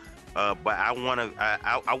Africa. But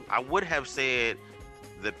I would have said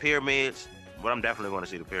the pyramids, but I'm definitely going to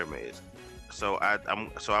see the pyramids. So I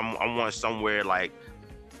want somewhere like,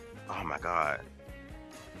 oh my God.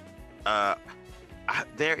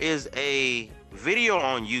 There is a video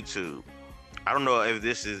on YouTube I don't know if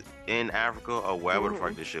this is in Africa or wherever the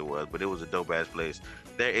fuck Mhm. this shit was, but it was a dope ass place.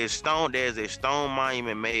 There's a stone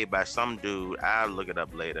monument made by some dude. I'll look it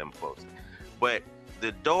up later and post it. But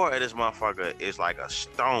the door of this motherfucker is like a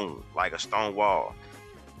stone wall.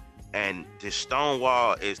 And the stone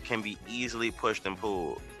wall can be easily pushed and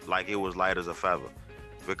pulled like it was light as a feather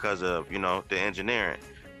because of, the engineering.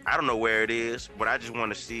 I don't know where it is, but I just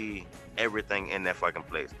want to see everything in that fucking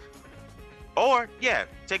place. Or, yeah,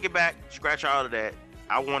 take it back, scratch all of that.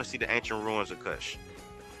 I want to see the ancient ruins of Kush.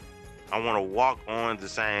 I want to walk on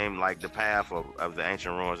the path of the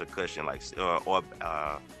ancient ruins of Kush and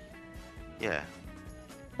yeah, yeah,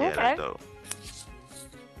 that's Okay. dope.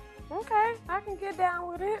 Okay, I can get down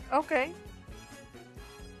with it. Okay,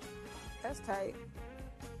 that's tight.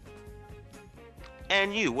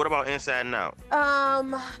 And you, what about Inside and Out?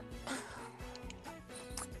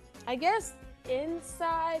 I guess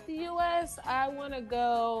inside the U.S., I want to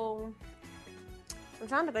go. I'm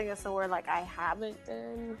trying to think of somewhere like I haven't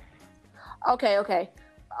been. Okay. I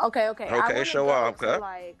want Show to off, go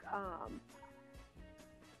huh?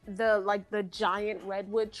 to the giant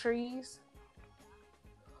redwood trees.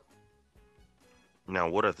 Now,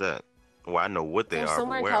 what is that? Well, I know what they They're are,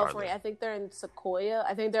 somewhere but in where are California. they? I think they're in Sequoia.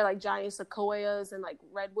 I think they're like giant sequoias and like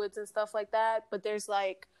redwoods and stuff like that. But there's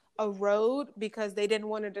like a road because they didn't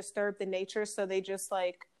want to disturb the nature, so they just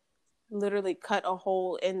like literally cut a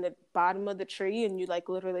hole in the bottom of the tree, and you like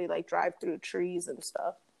literally like drive through trees and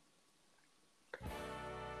stuff.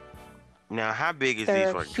 Now, how big is these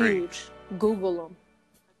They're fucking trees? huge. Google them.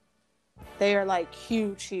 They are like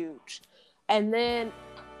huge. And then,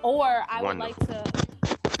 or I would like Wonderful. to.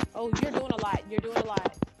 Oh, you're doing a lot. You're doing a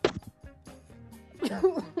lot.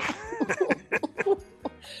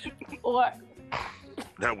 Or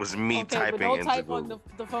That was me okay, typing but don't into type Google. on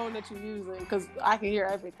the phone that you're using because I can hear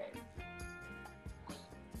everything.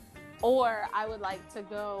 Or I would like to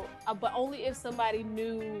go, but only if somebody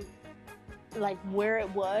knew like where it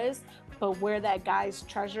was, but where that guy's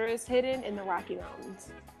treasure is hidden in the Rocky Mountains.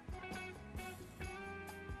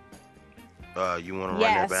 You want to run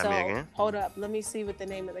Yeah, that by me again? hold up. Let me see what the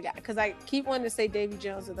name of the guy, because I keep wanting to say Davy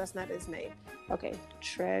Jones, but that's not his name. Okay,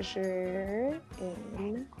 treasure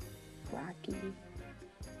in Rocky.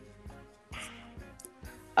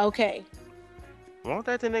 Okay. Won't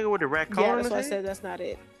that the nigga with the raccoon? Yeah, in that's his why I head? said that's not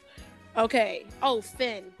it. Okay. Oh,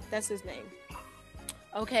 Finn. That's his name.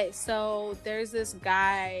 Okay, so there's this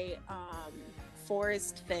guy,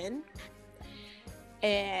 Forrest Finn,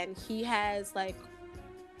 and he has like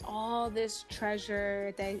all this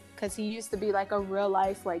treasure because he used to be like a real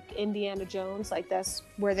life like Indiana Jones, like that's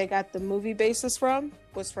where they got the movie basis from,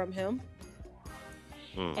 was from him.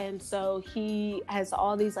 And so he has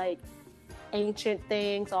all these like ancient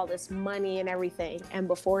things, all this money and everything, and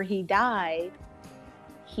before he died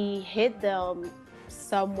he hid them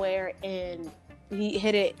somewhere he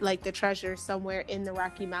hid it like the treasure somewhere in the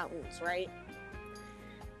Rocky Mountains, right?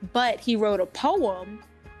 But he wrote a poem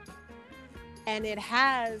and it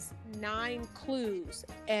has 9 clues,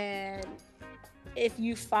 and if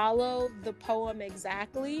you follow the poem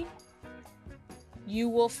exactly, you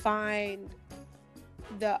will find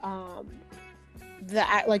it'll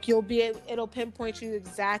pinpoint you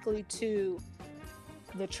exactly to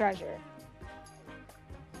the treasure.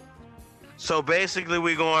 So basically,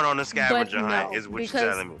 we're going on a scavenger hunt, is what you're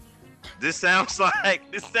telling me. This sounds like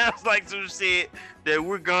some shit that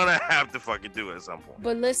we're gonna have to fucking do at some point.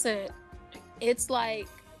 But listen, it's like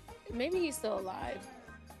maybe he's still alive.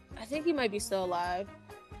 I think he might be still alive.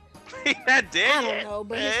 He not dead. I don't know,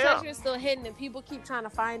 but his treasure is still hidden, and people keep trying to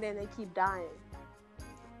find it, and they keep dying.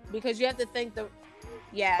 Because you have to think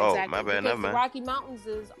exactly. My bad, because the Rocky Mountains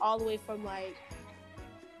is all the way from like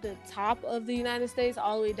the top of the United States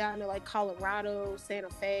all the way down to like Colorado, Santa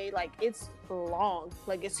Fe. Like it's long,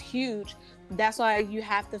 like it's huge. That's why you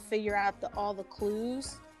have to figure out all the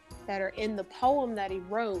clues that are in the poem that he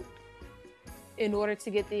wrote in order to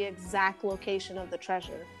get the exact location of the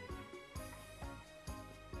treasure.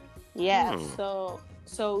 Yeah, so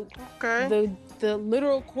okay. The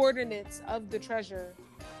literal coordinates of the treasure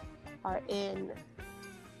are in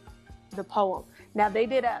the poem. Now they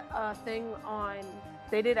did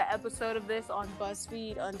they did an episode of this on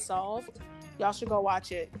BuzzFeed Unsolved. Y'all should go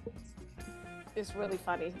watch it. It's really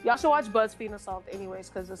funny. Y'all should watch BuzzFeed Unsolved anyways,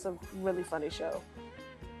 because it's a really funny show.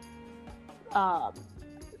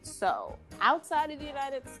 So outside of the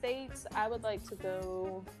United States, I would like to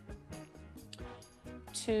go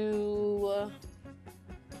to,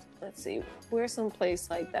 let's see, where's some place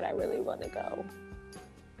like that I really want to go?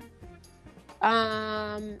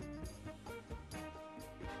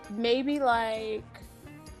 Maybe like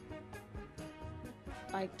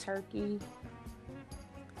Turkey.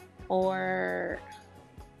 or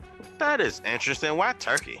That is interesting. Why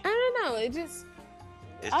Turkey? I don't know. It just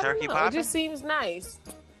I Turkey don't know. It popping? just seems nice.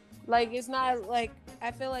 Like it's not like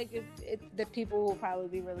I feel like the people will probably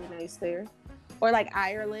be really nice there, or like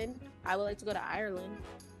Ireland. I would like to go to Ireland.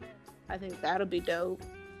 I think that'll be dope.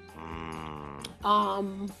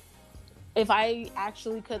 If I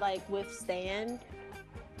actually could like withstand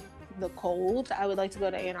the cold, I would like to go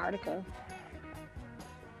to Antarctica.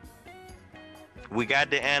 We got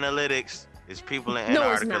the analytics. It's people in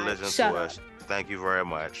No, it's Antarctica not. listening Shut to up. us. Thank you very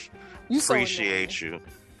much. You so Appreciate annoying.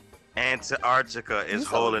 you. Antarctica is You so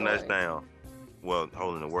holding us annoying. down. Well,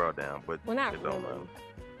 holding the world down, but Well, not it don't really. matter.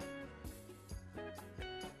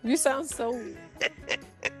 You sound so weird.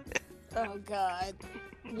 Oh God.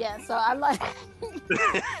 Yeah, so I like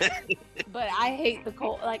but I hate the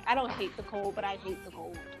cold. Like I don't hate the cold, but I hate the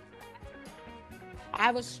cold. I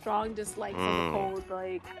have a strong dislike for the cold,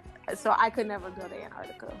 like so I could never go to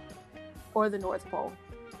Antarctica or the North Pole.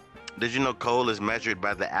 Did you know cold is measured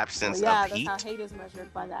by the absence Well, yeah, of heat? that's how hate is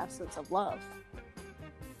measured, by the absence of love.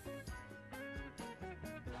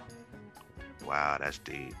 Wow, that's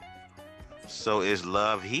deep. So is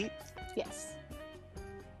love heat? Yes.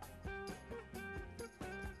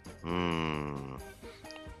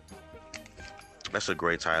 That's a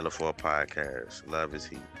great title for a podcast. Love is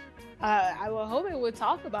heat. I was hoping we'd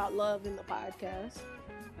talk about love in the podcast.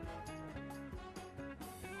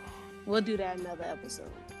 We'll do that another episode.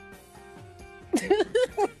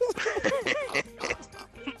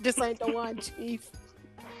 This ain't the one, Chief.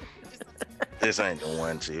 This ain't the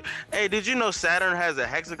one, Chief. Hey, did you know Saturn has a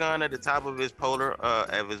hexagon at the top of his polar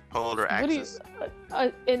axis?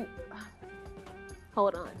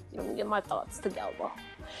 Hold on. Let me get my thoughts together.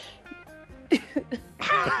 Bring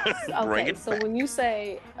Okay, it so back. when you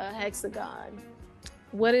say a hexagon,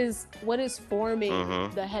 what is forming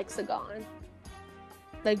Mhm. the hexagon?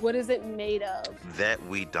 Like, what is it made of? That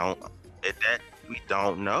we don't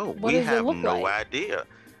know. What We does it have look no like? idea.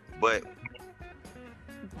 But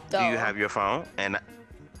do you have your phone? And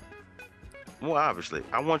well, obviously,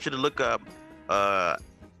 I want you to look up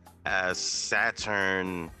as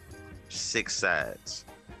Saturn 6 sides.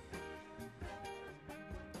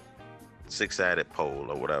 6-sided pole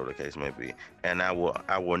or whatever the case may be. And I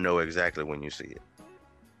will know exactly when you see it.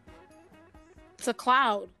 It's a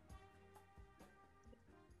cloud.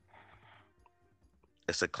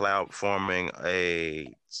 It's a cloud forming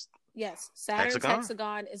a Yes, Saturn's Hexagon?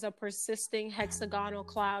 hexagon is a persisting hexagonal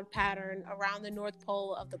cloud pattern around the north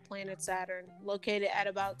pole of the planet Saturn, located at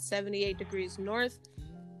about 78 degrees north.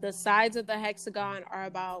 The sides of the hexagon are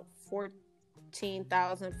about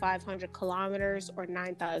 14,500 kilometers or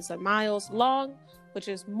 9,000 miles long, which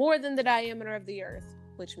is more than the diameter of the Earth,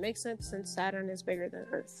 which makes sense since Saturn is bigger than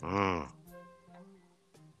Earth.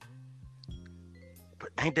 But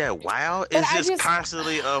ain't that wild? But It's I just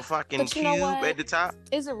constantly a fucking But you know cube what? at the top.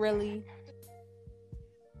 Is it really?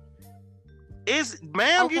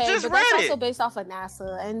 Ma'am, you just but read that's it. also based off of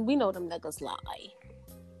NASA, and we know them niggas lie.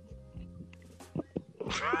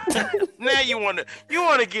 Now you wanna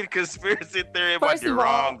get conspiracy theory about First the of all-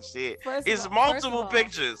 wrong shit. It's multiple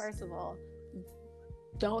pictures. First of all,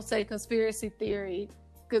 don't say conspiracy theory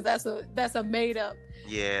because that's a made up.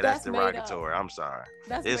 Yeah, that's that's made up. derogatory. I'm sorry.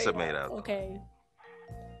 That's It's a made up. Okay.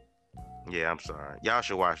 Yeah, I'm sorry. Y'all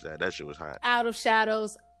should watch that. That shit was hot. Out of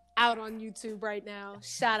Shadows, out on YouTube right now.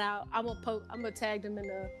 Shout out. I'm gonna tag them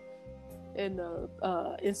in the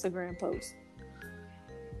Instagram post.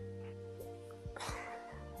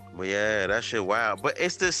 But yeah, that shit wild. But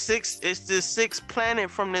it's the sixth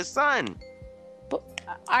planet from the sun. But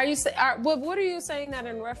what are you saying that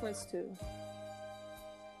in reference to?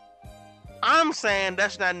 I'm saying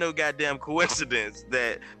that's not no goddamn coincidence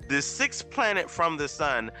that the sixth planet from the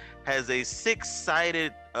sun has a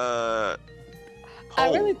six-sided pole. I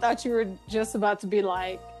really thought you were just about to be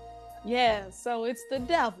like, yeah, so it's the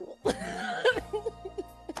devil.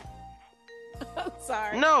 I'm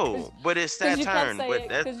sorry. No, but it's 'Cause you kept Saturn. saying- But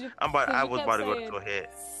that's 'cause you- I was 'cause you about to kept go ahead.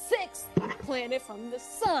 Sixth planet from the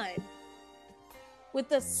sun. With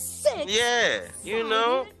the six. Yeah, you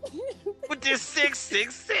know, sided- with this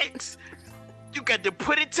 666, you got to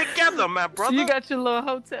put it together, my brother. You got your little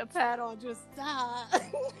hotel pad on, just I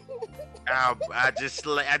just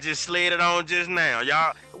slid it on just now,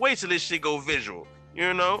 y'all. Wait till this shit go visual.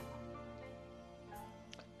 You know.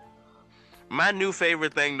 My new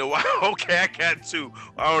favorite thing, though. Okay, I got two.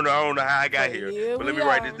 I don't know how I got here, but let me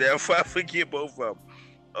write this down before I forget both of them.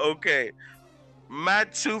 Okay, my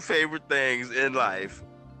two favorite things in life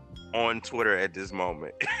on Twitter at this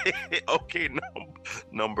moment. Okay,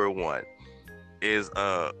 number one is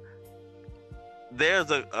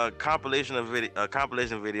there's a compilation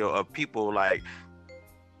video of people like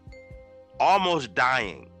almost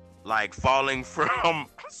dying, like falling from.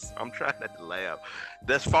 I'm trying not to laugh.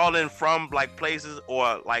 That's falling from like places,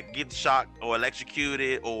 or like get shocked or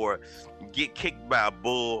electrocuted or get kicked by a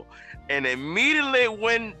bull, and immediately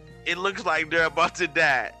when it looks like they're about to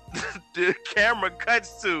die, the camera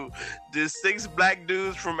cuts to the 6 black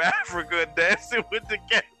dudes from Africa dancing with the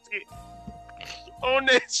casket on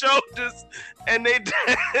their shoulders, and they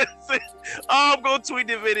dancing. Oh, I'm gonna tweet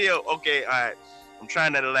the video. Okay, all right. I'm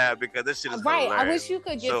trying not to laugh because this shit is right. hilarious. I wish you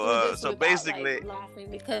could get through this so without, basically, like,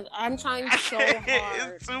 laughing, because I'm trying so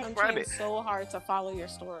hard. It's too I'm funny. trying so hard to follow your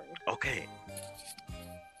story. Okay.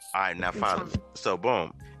 All right, now follow. So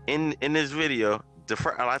boom. In this video,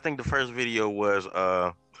 I think the first video was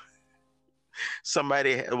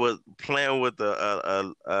somebody was playing with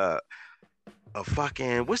a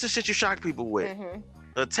fucking, what's the shit you shock people with? Mm-hmm.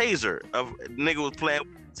 A taser. A nigga was playing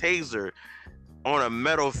with a taser on a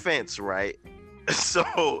metal fence, right?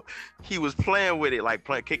 So he was playing with it, like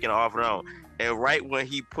kicking it off and on. And right when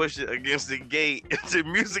he pushed it against the gate, the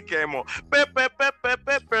music came on. With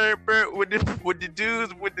the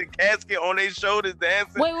dudes with the casket on their shoulders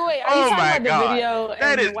dancing. Wait. Are you talking about the video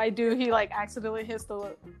and the white dude, he like accidentally hits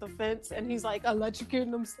the fence and he's like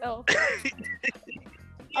electrocuting himself?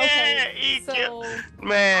 Okay, so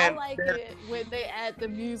man, I like it when they add the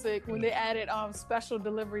music, when they added special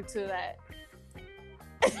delivery to that.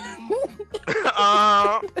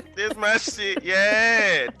 This my shit.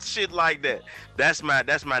 Yeah, shit like that. That's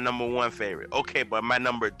my number 1 favorite. Okay, but my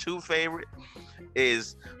number 2 favorite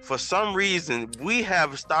is, for some reason, we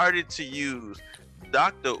have started to use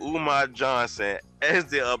Dr. Umar Johnson as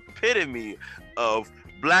the epitome of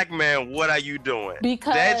black man. What are you doing?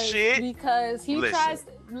 Because he tries.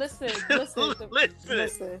 Listen. He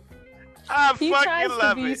tries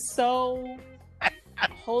to be so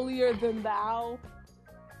holier than thou.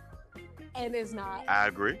 And is not. I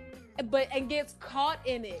agree. And gets caught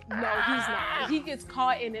in it. No, he's not. He gets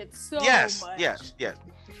caught in it so much. Yes.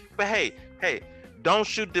 But hey, don't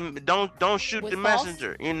shoot the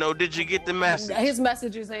messenger. You know, did you get the message? His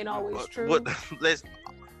messages ain't always true.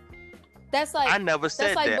 That's like, I never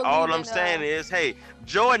said that. All I'm saying is, hey,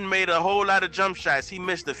 Jordan made a whole lot of jump shots. He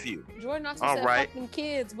missed a few. Jordan also said fuck them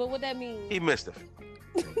kids, but what that mean? He missed a few.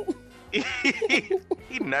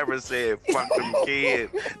 He never said fuck them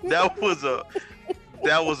kids. That was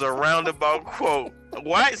a roundabout quote.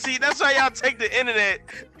 Why? See, that's why y'all take the internet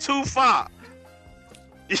too far.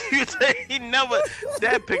 You say he never.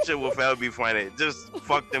 That picture will forever be funny. Just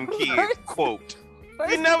fuck them kids. Quote.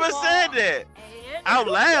 He never said that out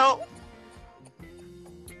loud.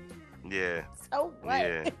 Yeah. So what?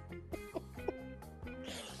 Yeah.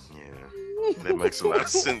 That makes a lot of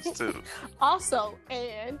sense too. Also,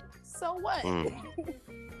 and so what?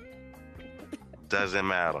 Doesn't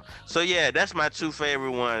matter. So yeah, that's my 2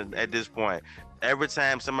 favorite ones at this point. Every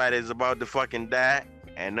time somebody is about to fucking die,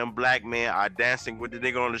 and them black men are dancing with the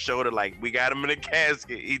nigga on the shoulder like, we got him in a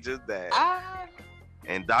casket, he just died.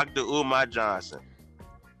 And Dr. Umar Johnson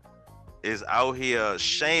is out here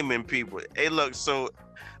shaming people. Hey, look, so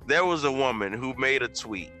there was a woman who made a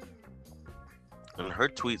tweet, and her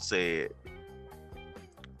tweet said,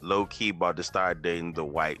 low key about to start dating the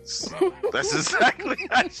whites. That's exactly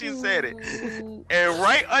how she said it. And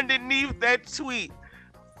right underneath that tweet,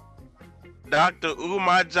 Dr.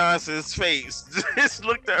 Umar Johnson's face just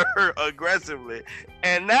looked at her aggressively,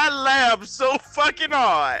 and that laughed so fucking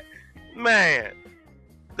hard. Man,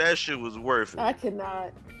 that shit was worth it. I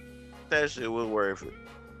cannot. That shit was worth it.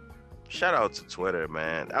 Shout out to Twitter,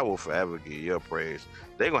 man. I will forever give you your praise.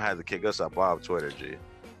 They gonna have to kick us up off Twitter, G.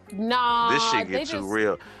 Nah, this shit get too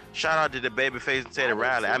real. Shout out to the Babyface and Teddy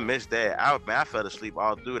Riley. I missed that. I fell asleep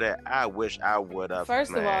all through that. I wish I would have.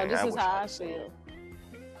 First of all, this is how I feel.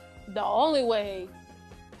 The only way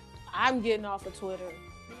I'm getting off of Twitter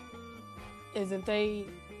is if they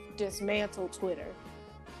dismantle Twitter.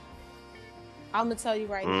 I'm gonna tell you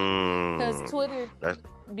right now, because Twitter.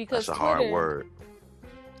 That's a hard word.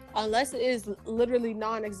 Unless it is literally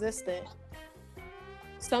non-existent,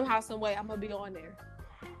 somehow, some way, I'm gonna be on there.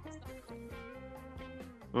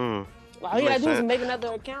 All you gotta do is make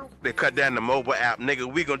another account. They cut down the mobile app, nigga.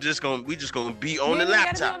 We just gonna be on the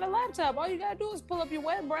laptop. You gotta be on the laptop. All you gotta do is pull up your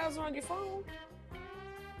web browser on your phone.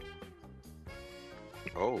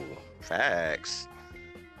 Oh, facts.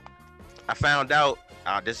 I found out.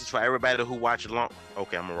 This is for everybody who watches long.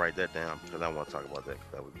 Okay, I'm gonna write that down because I want to talk about that.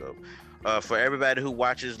 That was dope. For everybody who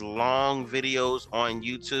watches long videos on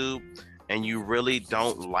YouTube and you really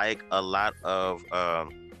don't like a lot of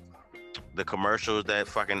the commercials that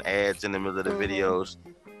fucking ads in the middle of the videos,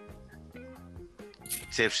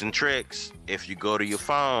 Tips and tricks. If you go to your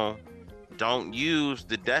phone, don't use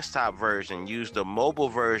the desktop version. Use the mobile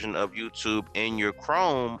version of YouTube in your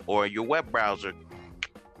Chrome or your web browser.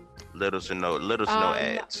 Little to no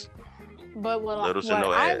ads. But what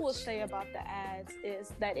I will say about the ads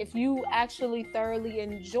is that if you actually thoroughly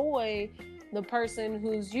enjoy the person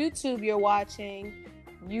whose YouTube you're watching,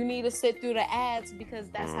 you need to sit through the ads because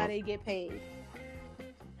that's how they get paid.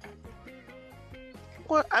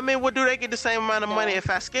 What? I mean, do they get the same amount of money if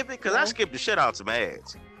I skip it? Because I skip the shit out some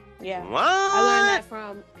ads. Yeah. What? I learned that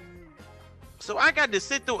from... So I got to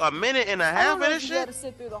sit through a minute and a half of this shit? You got to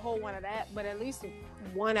sit through the whole one of that, but at least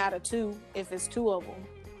 1 out of 2 if it's 2 of them.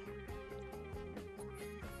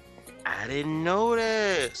 I didn't know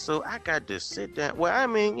that. So I got to sit down. Well, I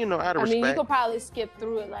mean, out of respect. I mean, you could probably skip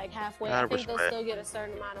through it like halfway. I think they'll respect. still get a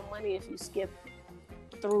certain amount of money if you skip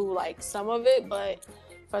through like some of it, but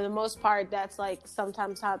for the most part, that's like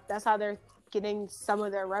sometimes that's how they're getting some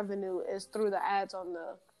of their revenue is through the ads on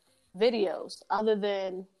the videos. Other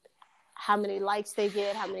than how many likes they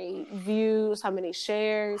get, how many views, how many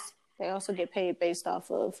shares, they also get paid based off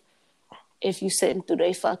of if you sitting through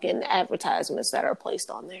their fucking advertisements that are placed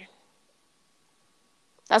on there.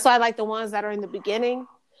 That's why I like the ones that are in the beginning,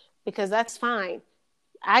 because that's fine.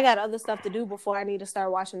 I got other stuff to do before I need to start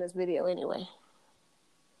watching this video anyway.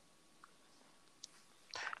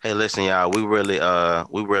 Hey, listen, y'all. We really are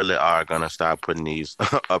gonna start putting these,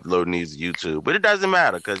 uploading these to YouTube, but it doesn't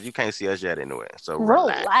matter because you can't see us yet anyway. So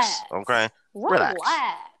relax. Okay, relax.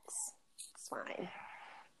 It's fine.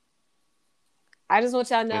 I just want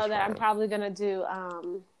y'all to know that I'm probably gonna do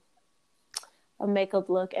a makeup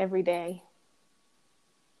look every day.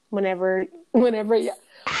 Whenever you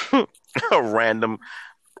a random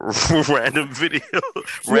video,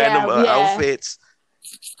 outfits.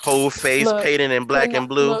 Whole face painted in black and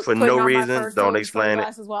blue for no reason. Don't explain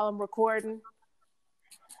it. While I'm recording.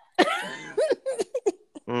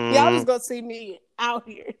 Y'all just gonna see me out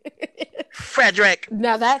here. Frederick.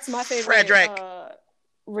 Now that's my favorite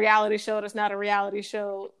reality show. That's not a reality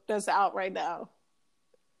show. That's out right now.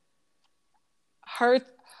 Her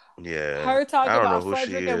talking about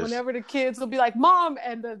Frederick, and whenever the kids will be like, "Mom,"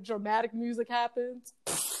 and the dramatic music happens.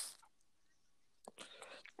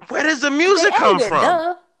 Where does the music come from?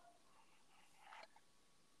 Duh.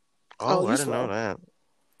 Oh, I didn't know that.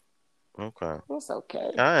 Okay. It's okay.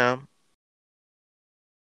 I am.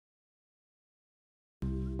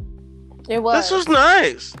 It was. This was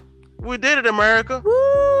nice. We did it, America.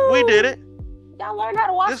 Woo! We did it. Y'all learned how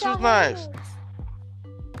to wash This your was hands. Nice.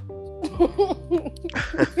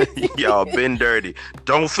 Y'all been dirty.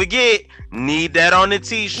 Don't forget, need that on the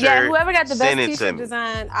t-shirt. Yeah, whoever got the best t-shirt t-shirt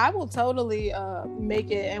design, I will totally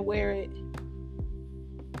make it and wear it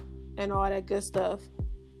and all that good stuff.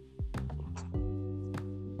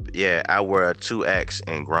 Yeah, I wear a 2X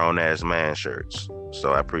in grown ass man shirts,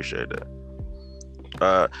 so I appreciate that.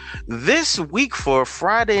 This week for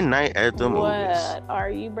Friday Night at the Movies. What are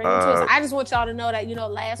you bringing to us? I just want y'all to know that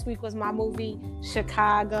last week was my movie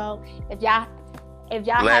Chicago. If y'all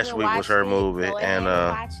last week was her movie, and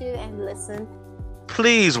watch it and listen.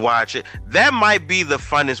 Please watch it. That might be the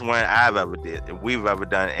funnest one we've ever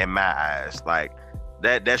done in my eyes. Like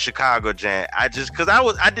that Chicago jam. Because I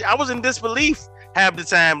was in disbelief half the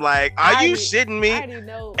time. Like, are you shitting me?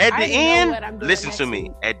 At the end, listen to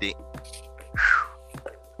me.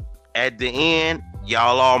 At the end,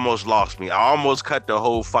 y'all almost lost me. I almost cut the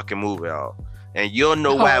whole fucking movie off. And you'll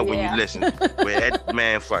know why when you listen.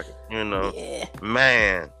 Man, fuck it. Yeah.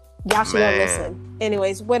 Man. Y'all should listen.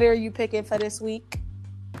 Anyways, what are you picking for this week?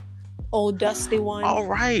 Old Dusty one. All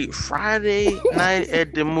right. Friday Night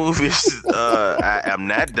at the Movies. I am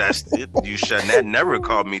not dusted. You should never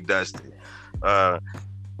call me dusted. I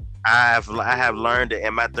have learned that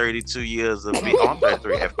in my 32 years of being on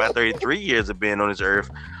 33, if my 33 years of being on this earth,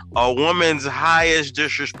 a woman's highest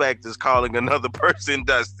disrespect is calling another person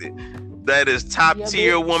dusty. That is top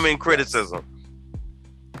tier woman criticism.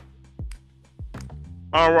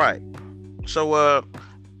 All right. So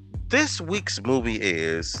this week's movie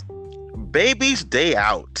is Baby's Day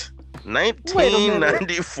Out,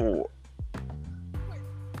 1994.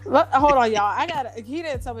 Hold on, y'all. He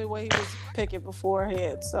didn't tell me what he was picking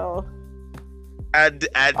beforehand, so I did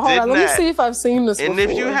let not. me see if I've seen this and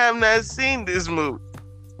before. if you have not seen this movie,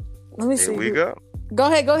 let me see. Here we go.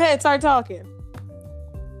 Go ahead. Start talking.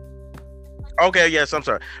 Okay, yes, I'm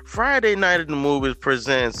sorry. Friday Night at the Movies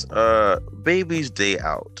presents Baby's Day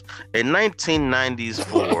Out, a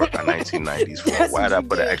 1994. Why'd I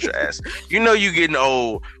put an extra S? You know you getting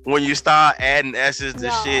old when you start adding S's to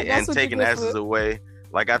shit and taking S's away.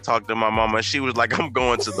 Like, I talked to my mama, and she was like, I'm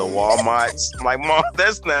going to the Walmarts. I'm like, Mom,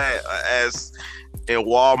 that's not an S in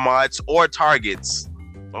Walmarts or Targets.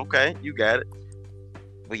 Okay, you got it.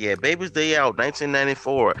 But yeah, Baby's Day Out,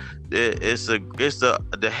 1994. It's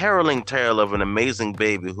the harrowing tale of an amazing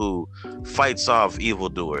baby who fights off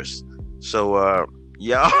evildoers. So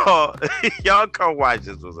y'all y'all come watch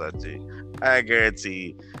this with us. I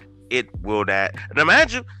guarantee it will not. And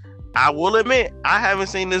imagine, I will admit, I haven't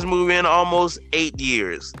seen this movie in almost 8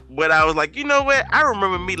 years. But I was like, you know what? I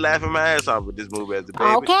remember me laughing my ass off with this movie as a baby.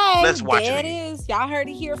 Okay, let's watch there it. It is. Y'all heard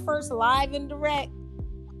it here first, live and direct.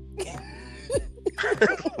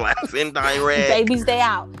 Live and direct. Baby's Day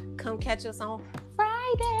Out. Come catch us on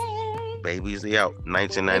Friday. Baby's Day Out,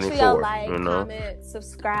 1994. Make sure y'all like, you know? comment,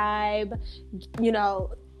 subscribe. You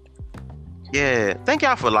know. Yeah, thank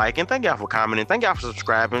y'all for liking, thank y'all for commenting, thank y'all for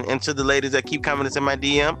subscribing, and to the ladies that keep commenting in my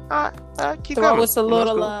DM, keep throw coming. us a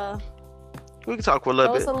little, we can talk for a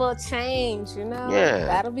little bit. Throw us a little change, you know. Yeah,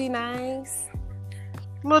 that'll be nice.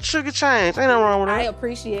 A little sugar change, ain't nothing wrong with that. I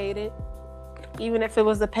appreciate it, even if it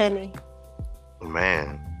was a penny.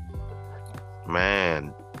 Man,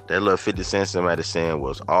 that little 50 cents somebody saying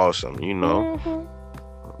was awesome, you know. Mm-hmm.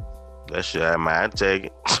 That shit, I'll take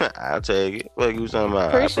it. I'll take it. What you talking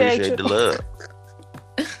about? Appreciate I appreciate the love.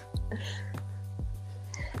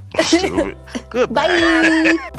 Stupid. Goodbye. Bye.